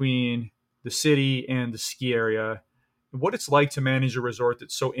relationship between the city and the ski area and what it's like to manage a resort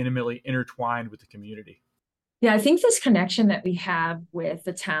that's so intimately intertwined with the community. Yeah, I think this connection that we have with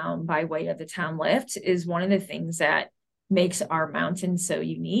the town by way of the Town Lift is one of the things that makes our mountain so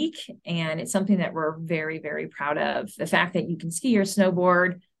unique. And it's something that we're very, very proud of. The fact that you can ski or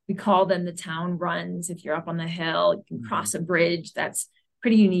snowboard, we call them the town runs. If you're up on the hill, you can cross a bridge. That's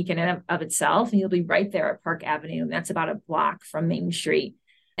pretty unique in and of itself. And you'll be right there at Park Avenue. And that's about a block from Main Street.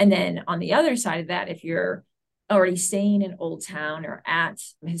 And then on the other side of that, if you're already staying in Old Town or at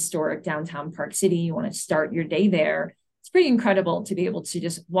historic downtown Park City, you want to start your day there, it's pretty incredible to be able to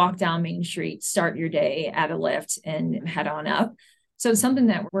just walk down Main Street, start your day at a lift and head on up. So it's something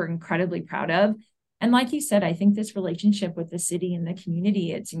that we're incredibly proud of. And like you said, I think this relationship with the city and the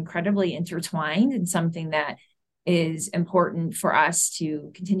community, it's incredibly intertwined and something that is important for us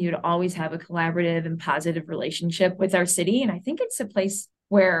to continue to always have a collaborative and positive relationship with our city. And I think it's a place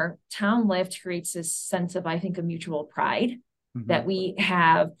where Town Lift creates this sense of, I think, a mutual pride that we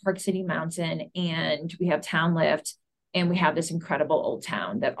have Park City Mountain and we have Town Lift and we have this incredible old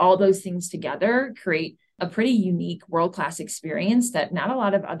town, that all those things together create a pretty unique world-class experience that not a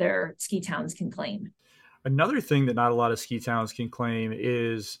lot of other ski towns can claim. Another thing that not a lot of ski towns can claim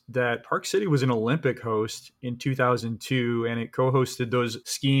is that Park City was an Olympic host in 2002, and it co-hosted those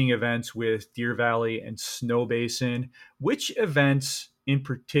skiing events with Deer Valley and Snow Basin. Which events in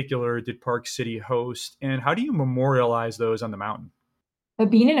particular did Park City host, and how do you memorialize those on the mountain? But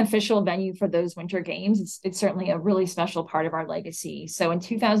being an official venue for those winter games, it's certainly a really special part of our legacy. So in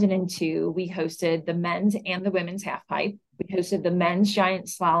 2002, we hosted the men's and the women's halfpipe. We hosted the men's giant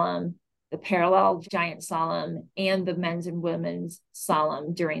slalom, the parallel giant slalom, and the men's and women's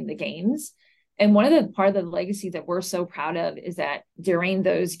slalom during the games. And one of the part of the legacy that we're so proud of is that during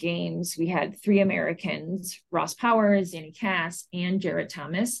those games, we had 3 Americans, Ross Powers, Danny Cass, and Jared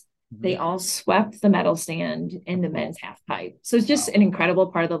Thomas. They all swept the medal stand in the men's half pipe. So it's just an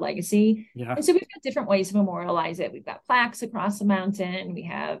incredible part of the legacy. Yeah. And so we've got different ways to memorialize it. We've got plaques across the mountain. We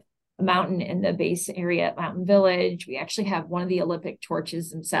have a mountain in the base area at Mountain Village. We actually have one of the Olympic torches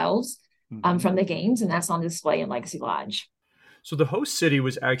themselves from the games, and that's on display in Legacy Lodge. So the host city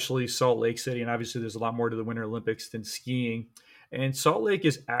was actually Salt Lake City, and obviously there's a lot more to the Winter Olympics than skiing. And Salt Lake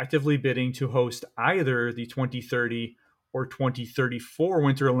is actively bidding to host either the 2030 or 2034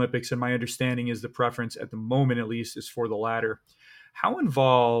 Winter Olympics, and my understanding is the preference at the moment, at least, is for the latter. How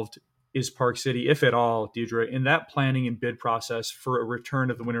involved is Park City, if at all, Deirdra, in that planning and bid process for a return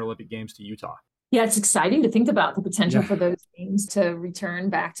of the Winter Olympic Games to Utah? Yeah, it's exciting to think about the potential for those games to return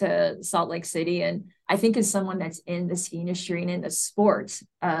back to Salt Lake City. And I think as someone that's in the ski industry and in the sport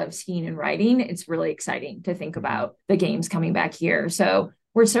of skiing and riding, it's really exciting to think about the games coming back here. So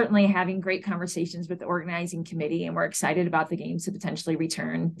we're certainly having great conversations with the organizing committee, and we're excited about the games to potentially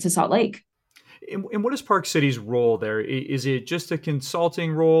return to Salt Lake. And what is Park City's role there? Is it just a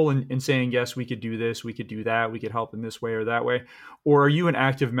consulting role and saying, yes, we could do this, we could do that, we could help in this way or that way? Or are you an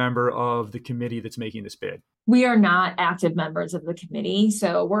active member of the committee that's making this bid? We are not active members of the committee.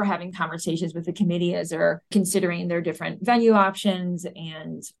 So we're having conversations with the committee as they're considering their different venue options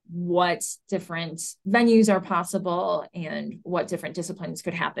and what different venues are possible and what different disciplines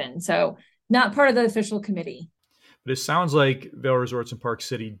could happen. So not part of the official committee. But it sounds like Vail Resorts and Park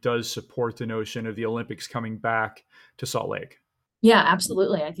City does support the notion of the Olympics coming back to Salt Lake. Yeah,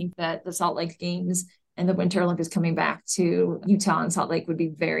 absolutely. I think that the Salt Lake Games and the Winter Olympics coming back to Utah and Salt Lake would be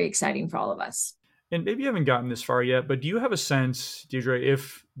very exciting for all of us. And maybe you haven't gotten this far yet, but do you have a sense, Deirdra,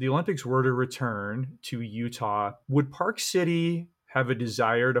 if the Olympics were to return to Utah, would Park City have a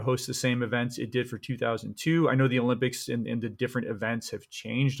desire to host the same events it did for 2002? I know the Olympics and the different events have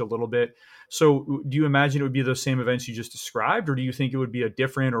changed a little bit. So do you imagine it would be those same events you just described, or do you think it would be a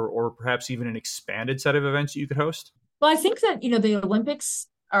different or perhaps even an expanded set of events that you could host? Well, I think that, the Olympics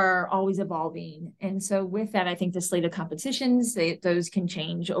are always evolving. And so with that, I think the slate of competitions, those can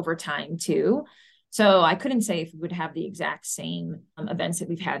change over time too. So I couldn't say if we would have the exact same events that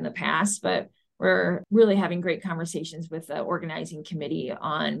we've had in the past, but we're really having great conversations with the organizing committee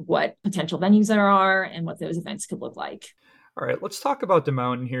on what potential venues there are and what those events could look like. All right, let's talk about the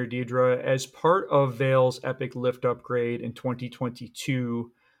mountain here, Deirdra. As part of Vail's Epic Lift upgrade in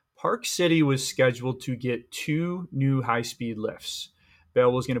 2022, Park City was scheduled to get 2 new high-speed lifts.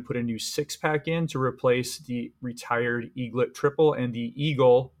 Vail was going to put a new 6-pack in to replace the retired Eaglet Triple and the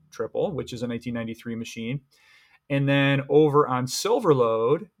Eagle Triple, which is a 1993 machine. And then over on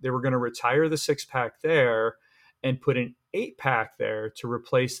Silverlode, they were going to retire the 6-pack there and put an 8-pack there to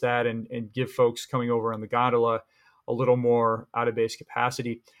replace that and give folks coming over on the gondola a little more out-of-base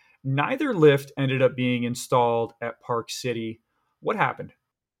capacity. Neither lift ended up being installed at Park City. What happened?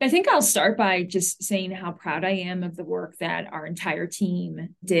 I think I'll start by just saying how proud I am of the work that our entire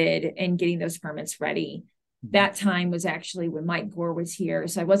team did in getting those permits ready. That time was actually when Mike Gore was here.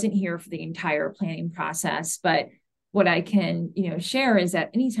 So I wasn't here for the entire planning process, but what I can, share is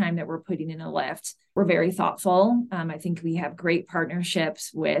that anytime that we're putting in a lift, we're very thoughtful. I think we have great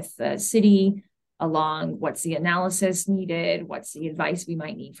partnerships with the city along what's the analysis needed, what's the advice we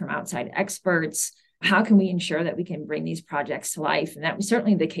might need from outside experts. How can we ensure that we can bring these projects to life? And that was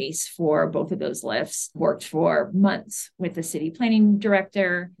certainly the case for both of those lifts. Worked for months with the city planning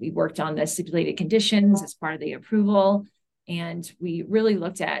director. We worked on the stipulated conditions as part of the approval. And we really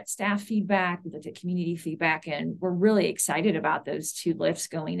looked at staff feedback, we looked at community feedback, and we're really excited about those 2 lifts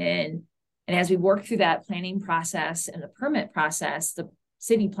going in. And as we worked through that planning process and the permit process, the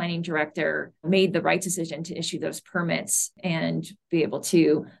city planning director made the right decision to issue those permits and be able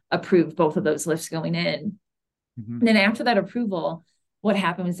to approve both of those lifts going in. And then after that approval, what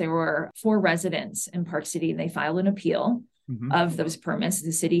happened was there were 4 residents in Park City and they filed an appeal. Mm-hmm. of those permits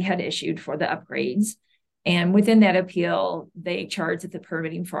the city had issued for the upgrades. And within that appeal, they charged that the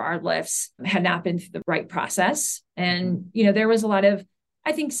permitting for our lifts had not been through the right process. And, there was a lot of,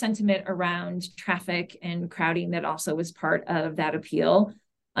 I think, sentiment around traffic and crowding that also was part of that appeal.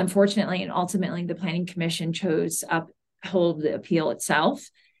 Unfortunately, and ultimately, the Planning Commission chose to uphold the appeal itself.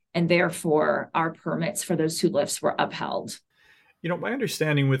 And therefore, our permits for those two lifts were upheld. My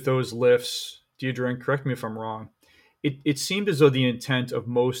understanding with those lifts, Deirdra, and correct me if I'm wrong, it seemed as though the intent of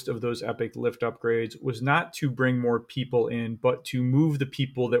most of those Epic lift upgrades was not to bring more people in, but to move the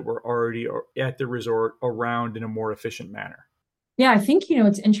people that were already at the resort around in a more efficient manner. Yeah, I think,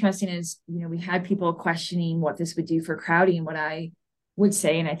 what's interesting is, we had people questioning what this would do for crowding. What I would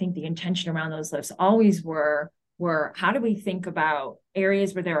say, and I think the intention around those lifts always were how do we think about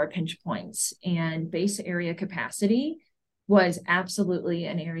areas where there are pinch points, and base area capacity was absolutely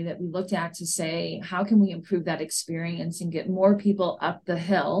an area that we looked at to say, how can we improve that experience and get more people up the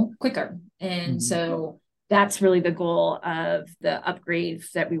hill quicker? And so that's really the goal of the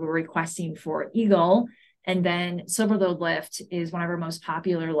upgrades that we were requesting for Eagle. And then Silver Lode Lift is one of our most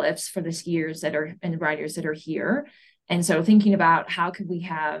popular lifts for the skiers that are and the riders that are here. And so thinking about how could we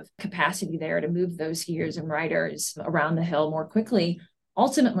have capacity there to move those skiers and riders around the hill more quickly.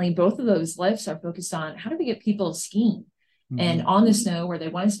 Ultimately, both of those lifts are focused on how do we get people skiing and on the snow where they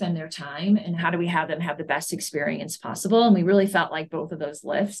want to spend their time, and how do we have them have the best experience possible. And we really felt like both of those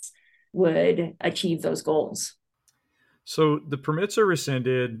lifts would achieve those goals. So the permits are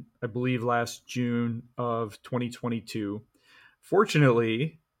rescinded, I believe, last June of 2022.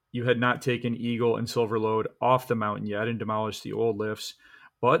 Fortunately, you had not taken Eagle and Silver Lode off the mountain yet and demolished the old lifts,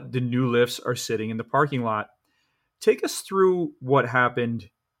 but the new lifts are sitting in the parking lot. Take us through what happened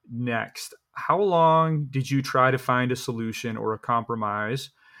next. How long did you try to find a solution or a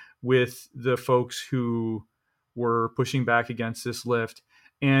compromise with the folks who were pushing back against this lift?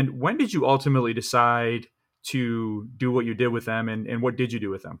 And when did you ultimately decide to do what you did with them, and what did you do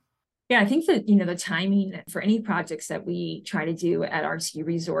with them? Yeah, I think that, the timing for any projects that we try to do at our ski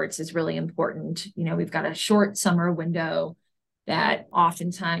resorts is really important. We've got a short summer window that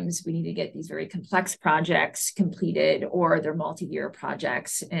oftentimes we need to get these very complex projects completed, or they're multi-year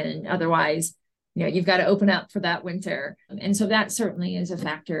projects. And otherwise, you've got to open up for that winter. And so that certainly is a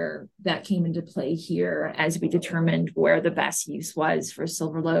factor that came into play here as we determined where the best use was for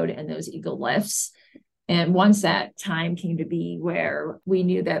Silver Lode and those Eagle lifts. And once that time came to be where we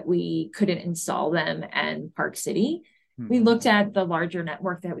knew that we couldn't install them in Park City, we looked at the larger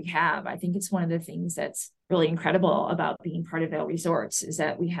network that we have. I think it's one of the things that's really incredible about being part of Vail Resorts is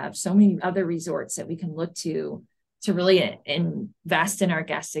that we have so many other resorts that we can look to really invest in our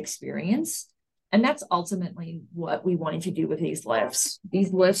guest experience. And that's ultimately what we wanted to do with these lifts.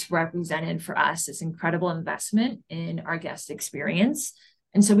 These lifts represented for us this incredible investment in our guest experience.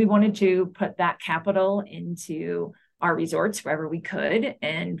 And so we wanted to put that capital into our resorts wherever we could.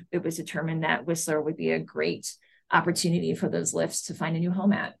 And it was determined that Whistler would be a great opportunity for those lifts to find a new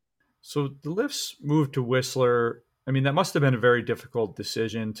home at. So the lifts moved to Whistler. I mean, that must have been a very difficult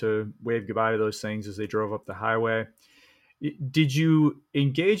decision to wave goodbye to those things as they drove up the highway. Did you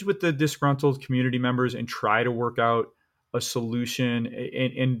engage with the disgruntled community members and try to work out a solution?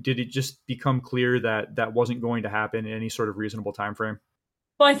 And did it just become clear that that wasn't going to happen in any sort of reasonable time frame?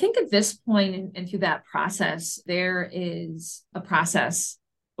 Well, I think at this point and through that process, there is a process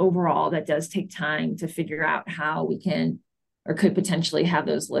overall that does take time to figure out how we can or could potentially have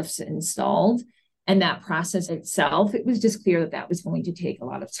those lifts installed. And that process itself, it was just clear that that was going to take a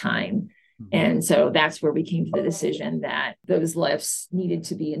lot of time. And so that's where we came to the decision that those lifts needed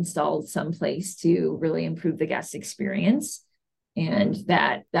to be installed someplace to really improve the guest experience. And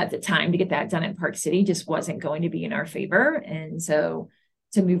that the time to get that done in Park City just wasn't going to be in our favor. And so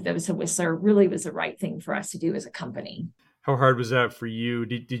to move those to Whistler really was the right thing for us to do as a company. How hard was that for you?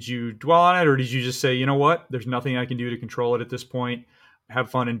 Did you dwell on it, or did you just say, you know what, there's nothing I can do to control it at this point?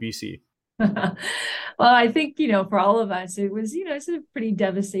 Have fun in BC. Well, I think, for all of us, it was, it's a pretty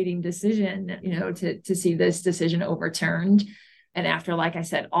devastating decision, to see this decision overturned. And after, like I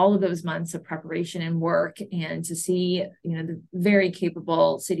said, all of those months of preparation and work, and to see, the very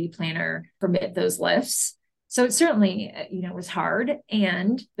capable city planner permit those lifts. So it certainly, was hard.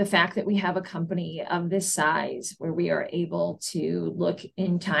 And the fact that we have a company of this size where we are able to look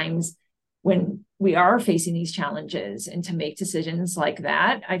in times when we are facing these challenges and to make decisions like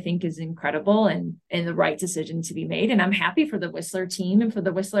that, I think is incredible and the right decision to be made. And I'm happy for the Whistler team and for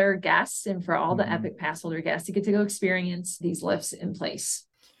the Whistler guests and for all the Epic Pass holder guests to get to go experience these lifts in place.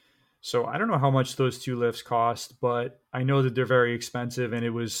 So I don't know how much those two lifts cost, but I know that they're very expensive, and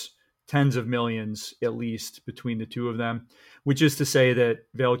it was tens of millions at least between the two of them, which is to say that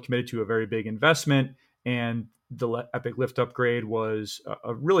Vail committed to a very big investment, and the Epic lift upgrade was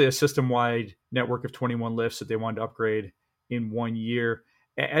really a system-wide network of 21 lifts that they wanted to upgrade in 1 year.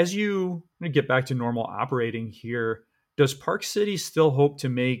 As you get back to normal operating here, does Park City still hope to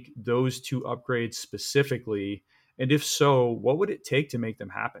make those two upgrades specifically? And if so, what would it take to make them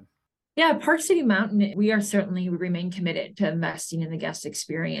happen? Yeah, Park City Mountain, we are certainly remain committed to investing in the guest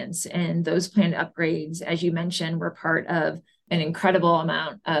experience. And those planned upgrades, as you mentioned, were part of an incredible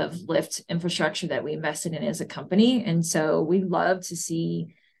amount of lift infrastructure that we invested in as a company. And so we'd love to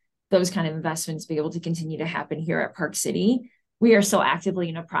see those kind of investments be able to continue to happen here at Park City. We are still actively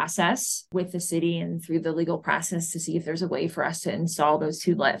in a process with the city and through the legal process to see if there's a way for us to install those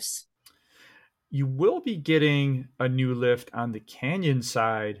two lifts. You will be getting a new lift on the Canyon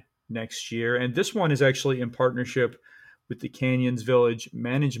side next year. And this one is actually in partnership with the Canyons Village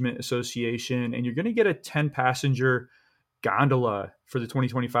Management Association. And you're going to get a 10-passenger gondola for the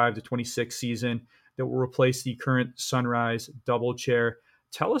 2025 to 26 season that will replace the current Sunrise double chair.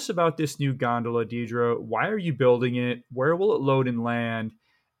 Tell us about this new gondola, Deirdra. Why are you building it? Where will it load and land?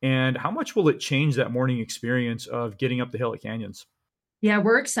 And how much will it change that morning experience of getting up the hill at Canyons? Yeah,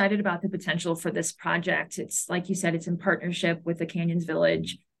 we're excited about the potential for this project. It's like you said, it's in partnership with the Canyons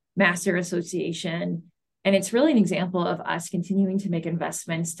Village Master Association. And it's really an example of us continuing to make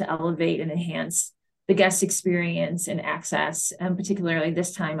investments to elevate and enhance the guest experience and access, and particularly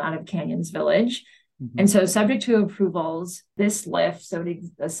this time out of Canyons Village. Mm-hmm. And so subject to approvals, this lift, so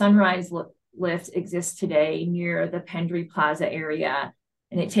the Sunrise lift exists today near the Pendry Plaza area,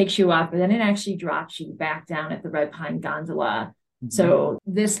 and it takes you up, and then it actually drops you back down at the Red Pine Gondola. Mm-hmm. So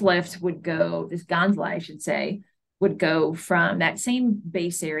this gondola, I should say, would go from that same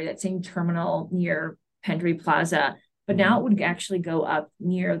base area, that same terminal near Pendry Plaza, but now it would actually go up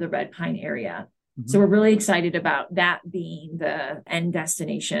near the Red Pine area. Mm-hmm. So we're really excited about that being the end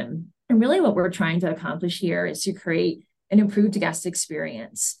destination. And really what we're trying to accomplish here is to create an improved guest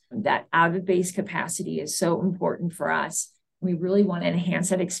experience. That out of base capacity is so important for us. We really want to enhance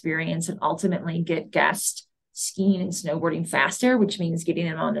that experience and ultimately get guests skiing and snowboarding faster, which means getting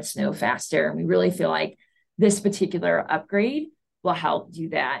them on the snow faster. And we really feel like this particular upgrade will help do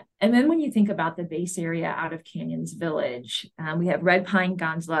that. And then when you think about the base area out of Canyons Village, we have Red Pine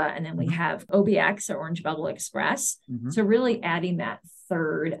Gondola, and then we have OBX, or Orange Bubble Express. Mm-hmm. So really adding that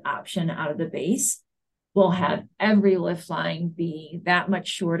third option out of the base will have every lift line be that much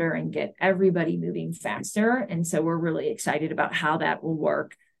shorter and get everybody moving faster. And so we're really excited about how that will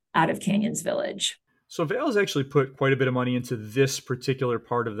work out of Canyons Village. So Vail has actually put quite a bit of money into this particular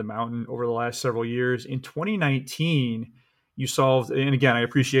part of the mountain over the last several years. In 2019, you solved, and again, I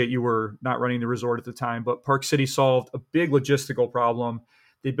appreciate you were not running the resort at the time, but Park City solved a big logistical problem.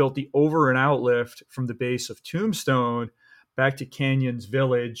 They built the over and out lift from the base of Tombstone back to Canyons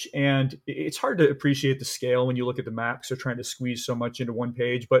Village. And it's hard to appreciate the scale when you look at the map, because they're trying to squeeze so much into one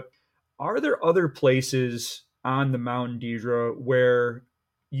page. But are there other places on the mountain, Deirdra, where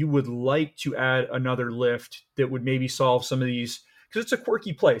you would like to add another lift that would maybe solve some of these? Because it's a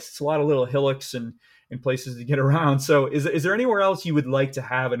quirky place. It's a lot of little hillocks and places to get around. So is there anywhere else you would like to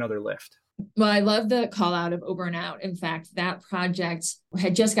have another lift? Well, I love the call out of over and out. In fact, that project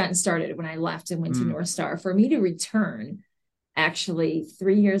had just gotten started when I left and went to North Star. For me to return actually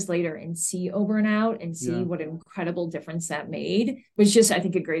 3 years later and see over and out and see what an incredible difference that made was just, I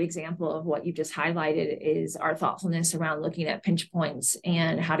think, a great example of what you just highlighted is our thoughtfulness around looking at pinch points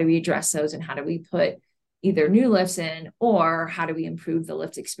and how do we address those and how do we put either new lifts in or how do we improve the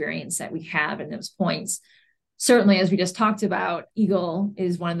lift experience that we have in those points. Certainly, as we just talked about, Eagle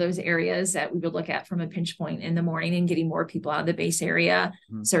is one of those areas that we would look at from a pinch point in the morning and getting more people out of the base area.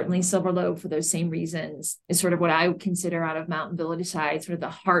 Mm-hmm. Certainly Silver Lobe, for those same reasons, is sort of what I would consider out of Mountain Village side, sort of the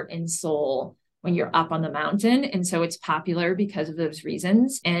heart and soul when you're up on the mountain. And so it's popular because of those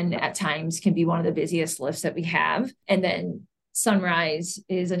reasons. And at times can be one of the busiest lifts that we have. And then Sunrise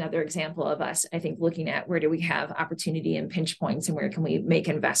is another example of us, I think, looking at where do we have opportunity and pinch points and where can we make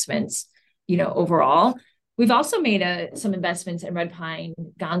investments, overall. We've also made some investments in Red Pine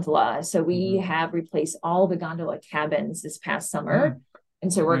Gondola. So we have replaced all the gondola cabins this past summer.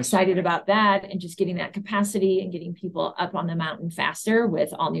 And so we're excited about that and just getting that capacity and getting people up on the mountain faster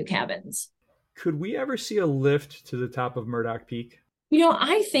with all new cabins. Could we ever see a lift to the top of Murdoch Peak?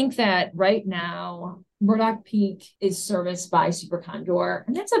 I think that right now, Murdoch Peak is serviced by Super Condor.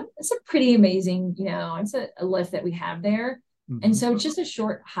 And it's a pretty amazing, it's a lift that we have there. Mm-hmm. And so it's just a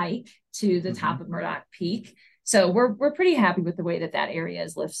short hike to the top of Murdoch Peak. So we're pretty happy with the way that area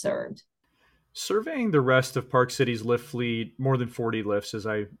is lift served. Surveying the rest of Park City's lift fleet, more than 40 lifts, as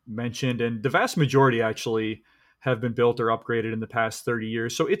I mentioned, and the vast majority actually have been built or upgraded in the past 30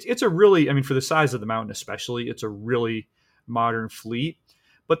 years. So it's a really, I mean, for the size of the mountain especially, it's a really modern fleet.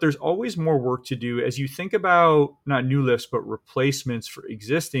 But there's always more work to do as you think about not new lifts, but replacements for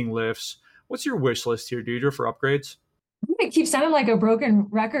existing lifts. What's your wish list here, Deirdra, for upgrades? It keeps sounding like a broken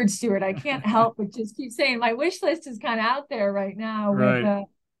record, Stuart. I can't help but just keep saying my wish list is kind of out there right now with Right.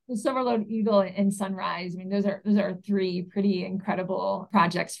 the Silverlode Eagle and Sunrise. I mean, those are three pretty incredible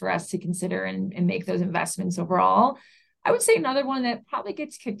projects for us to consider and make those investments overall. I would say another one that probably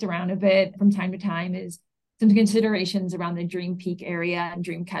gets kicked around a bit from time to time is some considerations around the Dream Peak area and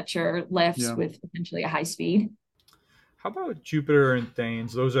Dreamcatcher lifts Yeah. with potentially a high speed. How about Jupiter and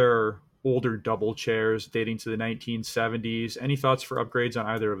Thanes? Those are older double chairs dating to the 1970s. Any thoughts for upgrades on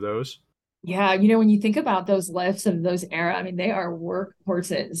either of those? Yeah, when you think about those lifts of those era, I mean, they are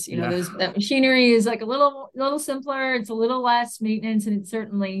workhorses. Yeah. Those that machinery is like a little simpler. It's a little less maintenance, and it's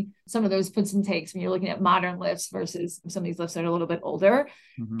certainly some of those puts and takes when you're looking at modern lifts versus some of these lifts that are a little bit older.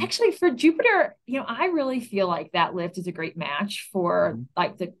 Hmm. Actually, for Jupiter, I really feel like that lift is a great match for Hmm.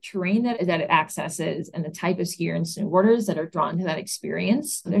 like the terrain that it accesses and the type of skier and snowboarders that are drawn to that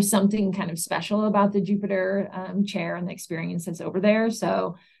experience. There's something kind of special about the Jupiter chair and the experience that's over there.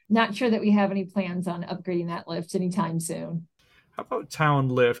 So not sure that we have any plans on upgrading that lift anytime soon. How about Town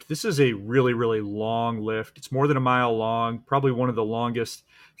Lift? This is a really, really long lift. It's more than a mile long, probably one of the longest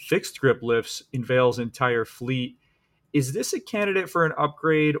fixed grip lifts in Vail's entire fleet. Is this a candidate for an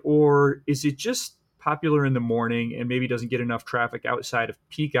upgrade, or is it just popular in the morning and maybe doesn't get enough traffic outside of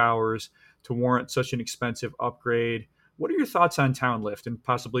peak hours to warrant such an expensive upgrade? What are your thoughts on Town Lift and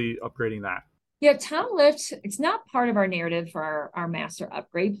possibly upgrading that? Yeah, Town Lift, it's not part of our narrative for our master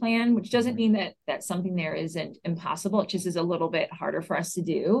upgrade plan, which doesn't Hmm. mean that something there isn't impossible. It just is a little bit harder for us to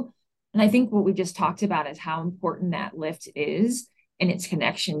do. And I think what we just talked about is how important that lift is and its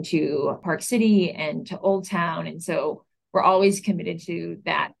connection to Park City and to Old Town. And so we're always committed to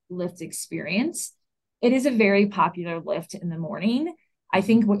that lift experience. It is a very popular lift in the morning. I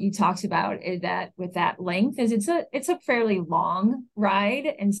think what you talked about is that with that length is it's a fairly long ride.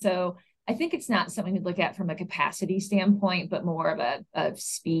 And so I think it's not something to look at from a capacity standpoint, but more of a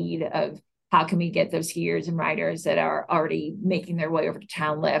speed of how can we get those skiers and riders that are already making their way over to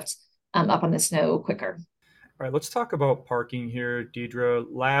Town Lift up on the snow quicker. All right, let's talk about parking here, Deidre.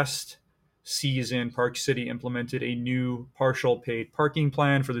 Last season, Park City implemented a new partial paid parking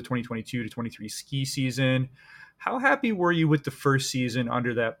plan for the 2022 to 23 ski season. How happy were you with the first season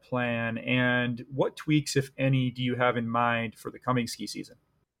under that plan? And what tweaks, if any, do you have in mind for the coming ski season?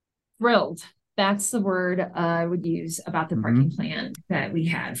 Thrilled. That's the word I would use about the Hmm. parking plan that we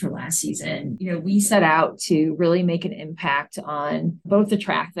had for last season. We set out to really make an impact on both the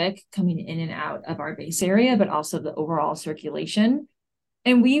traffic coming in and out of our base area, but also the overall circulation.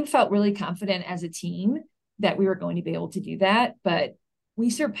 And we felt really confident as a team that we were going to be able to do that. But we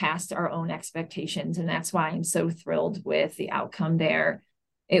surpassed our own expectations. And that's why I'm so thrilled with the outcome there.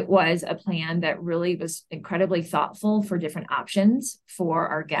 It was a plan that really was incredibly thoughtful for different options for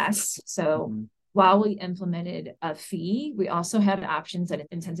our guests. So Hmm. while we implemented a fee, we also had options that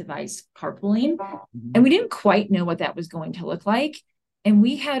incentivized carpooling. Hmm. And we didn't quite know what that was going to look like. And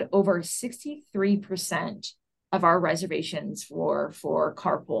we had over 63% of our reservations for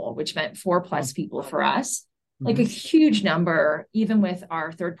carpool, which meant four plus people for us. Like a Hmm. huge number, even with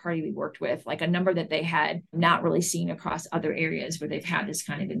our third party we worked with, like a number that they had not really seen across other areas where they've had this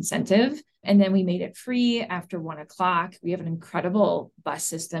kind of incentive. And then we made it free after 1 o'clock. We have an incredible bus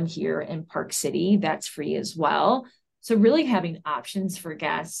system here in Park City that's free as well. So really having options for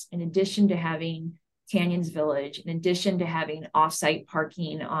guests, in addition to having Canyons Village, in addition to having offsite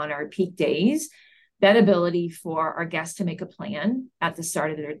parking on our peak days, that ability for our guests to make a plan at the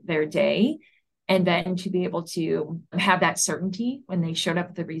start of their day, and then to be able to have that certainty when they showed up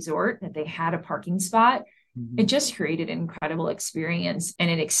at the resort that they had a parking spot. It Hmm. just created an incredible experience,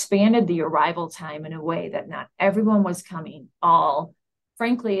 and it expanded the arrival time in a way that not everyone was coming all.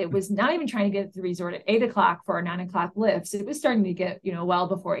 Frankly, it was not even trying to get to the resort at 8 o'clock for our 9 o'clock lifts. It was starting to get, well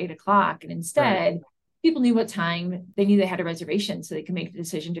before 8 o'clock. And Right. instead, people knew what time they knew they had a reservation so they could make the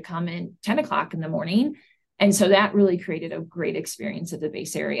decision to come in 10 o'clock in the morning. And so that really created a great experience at the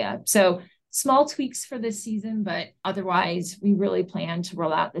base area. So small tweaks for this season, but otherwise we really plan to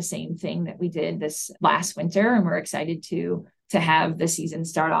roll out the same thing that we did this last winter. And we're excited to have the season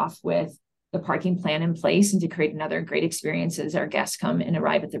start off with the parking plan in place and to create another great experience as our guests come and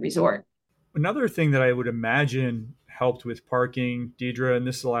arrive at the resort. Another thing that I would imagine helped with parking, Deidre, and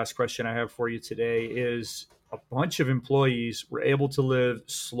this is the last question I have for you today, is a bunch of employees were able to live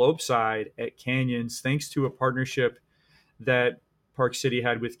slopeside at canyons thanks to a partnership that Park City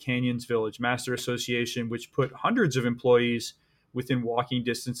had with Canyons Village Master Association, which put hundreds of employees within walking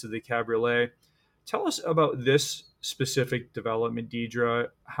distance of the cabriolet. Tell us about this specific development, Deirdra,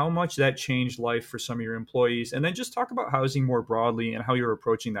 how much that changed life for some of your employees, and then just talk about housing more broadly and how you're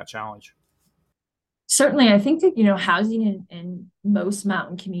approaching that challenge. Certainly, I think that, housing in most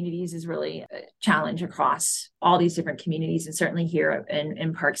mountain communities is really a challenge across all these different communities, and certainly here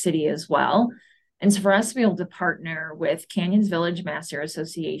in Park City as well. And so for us to be able to partner with Canyons Village Master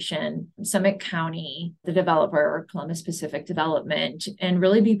Association, Summit County, the developer, Columbus Pacific Development, and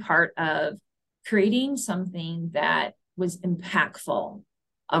really be part of creating something that was impactful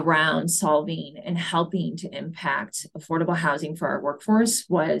around solving and helping to impact affordable housing for our workforce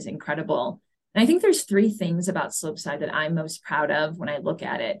was incredible. And I think there's three things about Slopeside that I'm most proud of when I look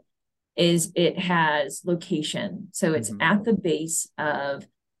at it. Is it has location. So it's at the base of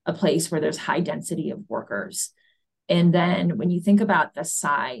a place where there's high density of workers. And then when you think about the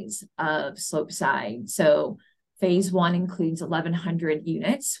size of Slopeside, so phase one includes 1,100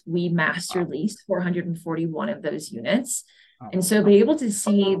 units. We master leased 441 of those units. And so be able to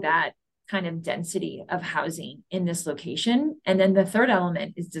see that kind of density of housing in this location. And then the third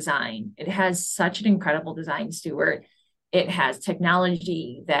element is design. It has such an incredible design, Stuart. It has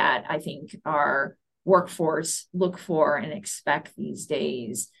technology that I think our workforce look for and expect these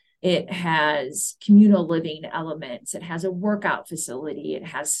days. It has communal living elements. It has a workout facility. It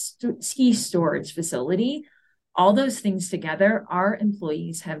has ski storage facility. All those things together, our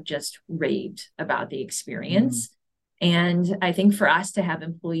employees have just raved about the experience. And I think for us to have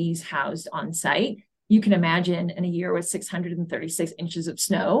employees housed on site, you can imagine in a year with 636 inches of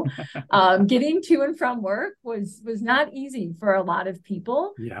snow, getting to and from work was not easy for a lot of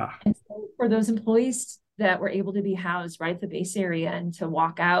people. Yeah. And so for those employees that were able to be housed right at the base area and to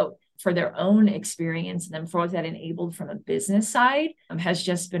walk out for their own experience, and then for what that enabled from a business side, has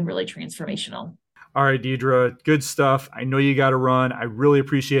just been really transformational. All right, Deirdra, good stuff. I know you got to run. I really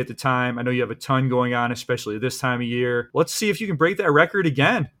appreciate the time. I know you have a ton going on, especially this time of year. Let's see if you can break that record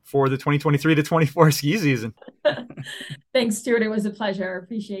again for the 2023 to 24 ski season. Thanks, Stuart. It was a pleasure. I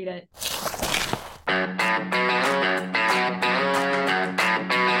appreciate it.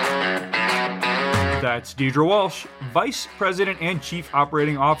 That's Deirdra Walsh, Vice President and Chief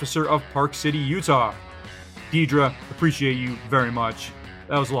Operating Officer of Park City, Utah. Deirdra, appreciate you very much.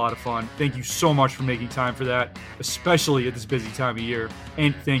 That was a lot of fun. Thank you so much for making time for that, especially at this busy time of year.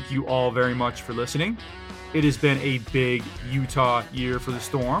 And thank you all very much for listening. It has been a big Utah year for the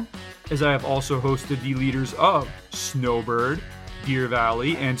Storm, as I have also hosted the leaders of Snowbird, Deer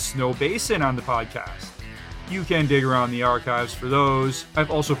Valley, and Snow Basin on the podcast. You can dig around the archives for those.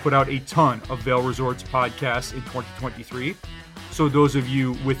 I've also put out a ton of Vail Resorts podcasts in 2023. So those of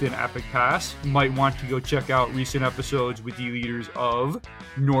you with an Epic Pass might want to go check out recent episodes with the leaders of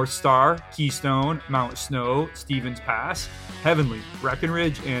North Star, Keystone, Mount Snow, Stevens Pass, Heavenly,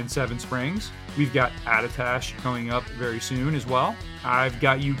 Breckenridge, and Seven Springs. We've got Attitash coming up very soon as well. I've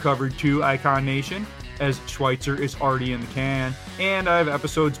got you covered too, Icon Nation, as Schweitzer is already in the can. And I have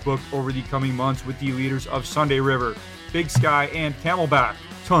episodes booked over the coming months with the leaders of Sunday River, Big Sky, and Camelback.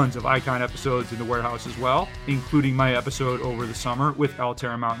 Tons of Icon episodes in the warehouse as well, including my episode over the summer with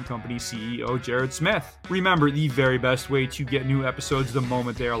Alterra Mountain Company CEO Jared Smith. Remember, the very best way to get new episodes the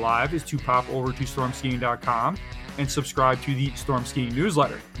moment they are live is to pop over to stormskiing.com and subscribe to the Storm Skiing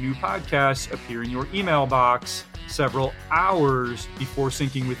newsletter. New podcasts appear in your email box several hours before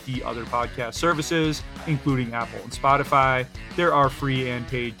syncing with the other podcast services, including Apple and Spotify. There are free and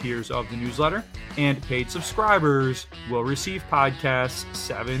paid tiers of the newsletter, and paid subscribers will receive podcasts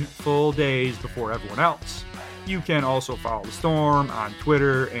 7 full days before everyone else. You can also follow the Storm on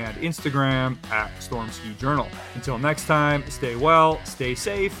Twitter and Instagram at Storm Ski Journal. Until next time, stay well, stay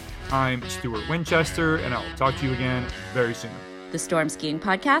safe. I'm Stuart Winchester, and I will talk to you again very soon. The Storm Skiing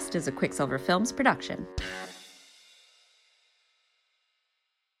Podcast is a Quicksilver Films production.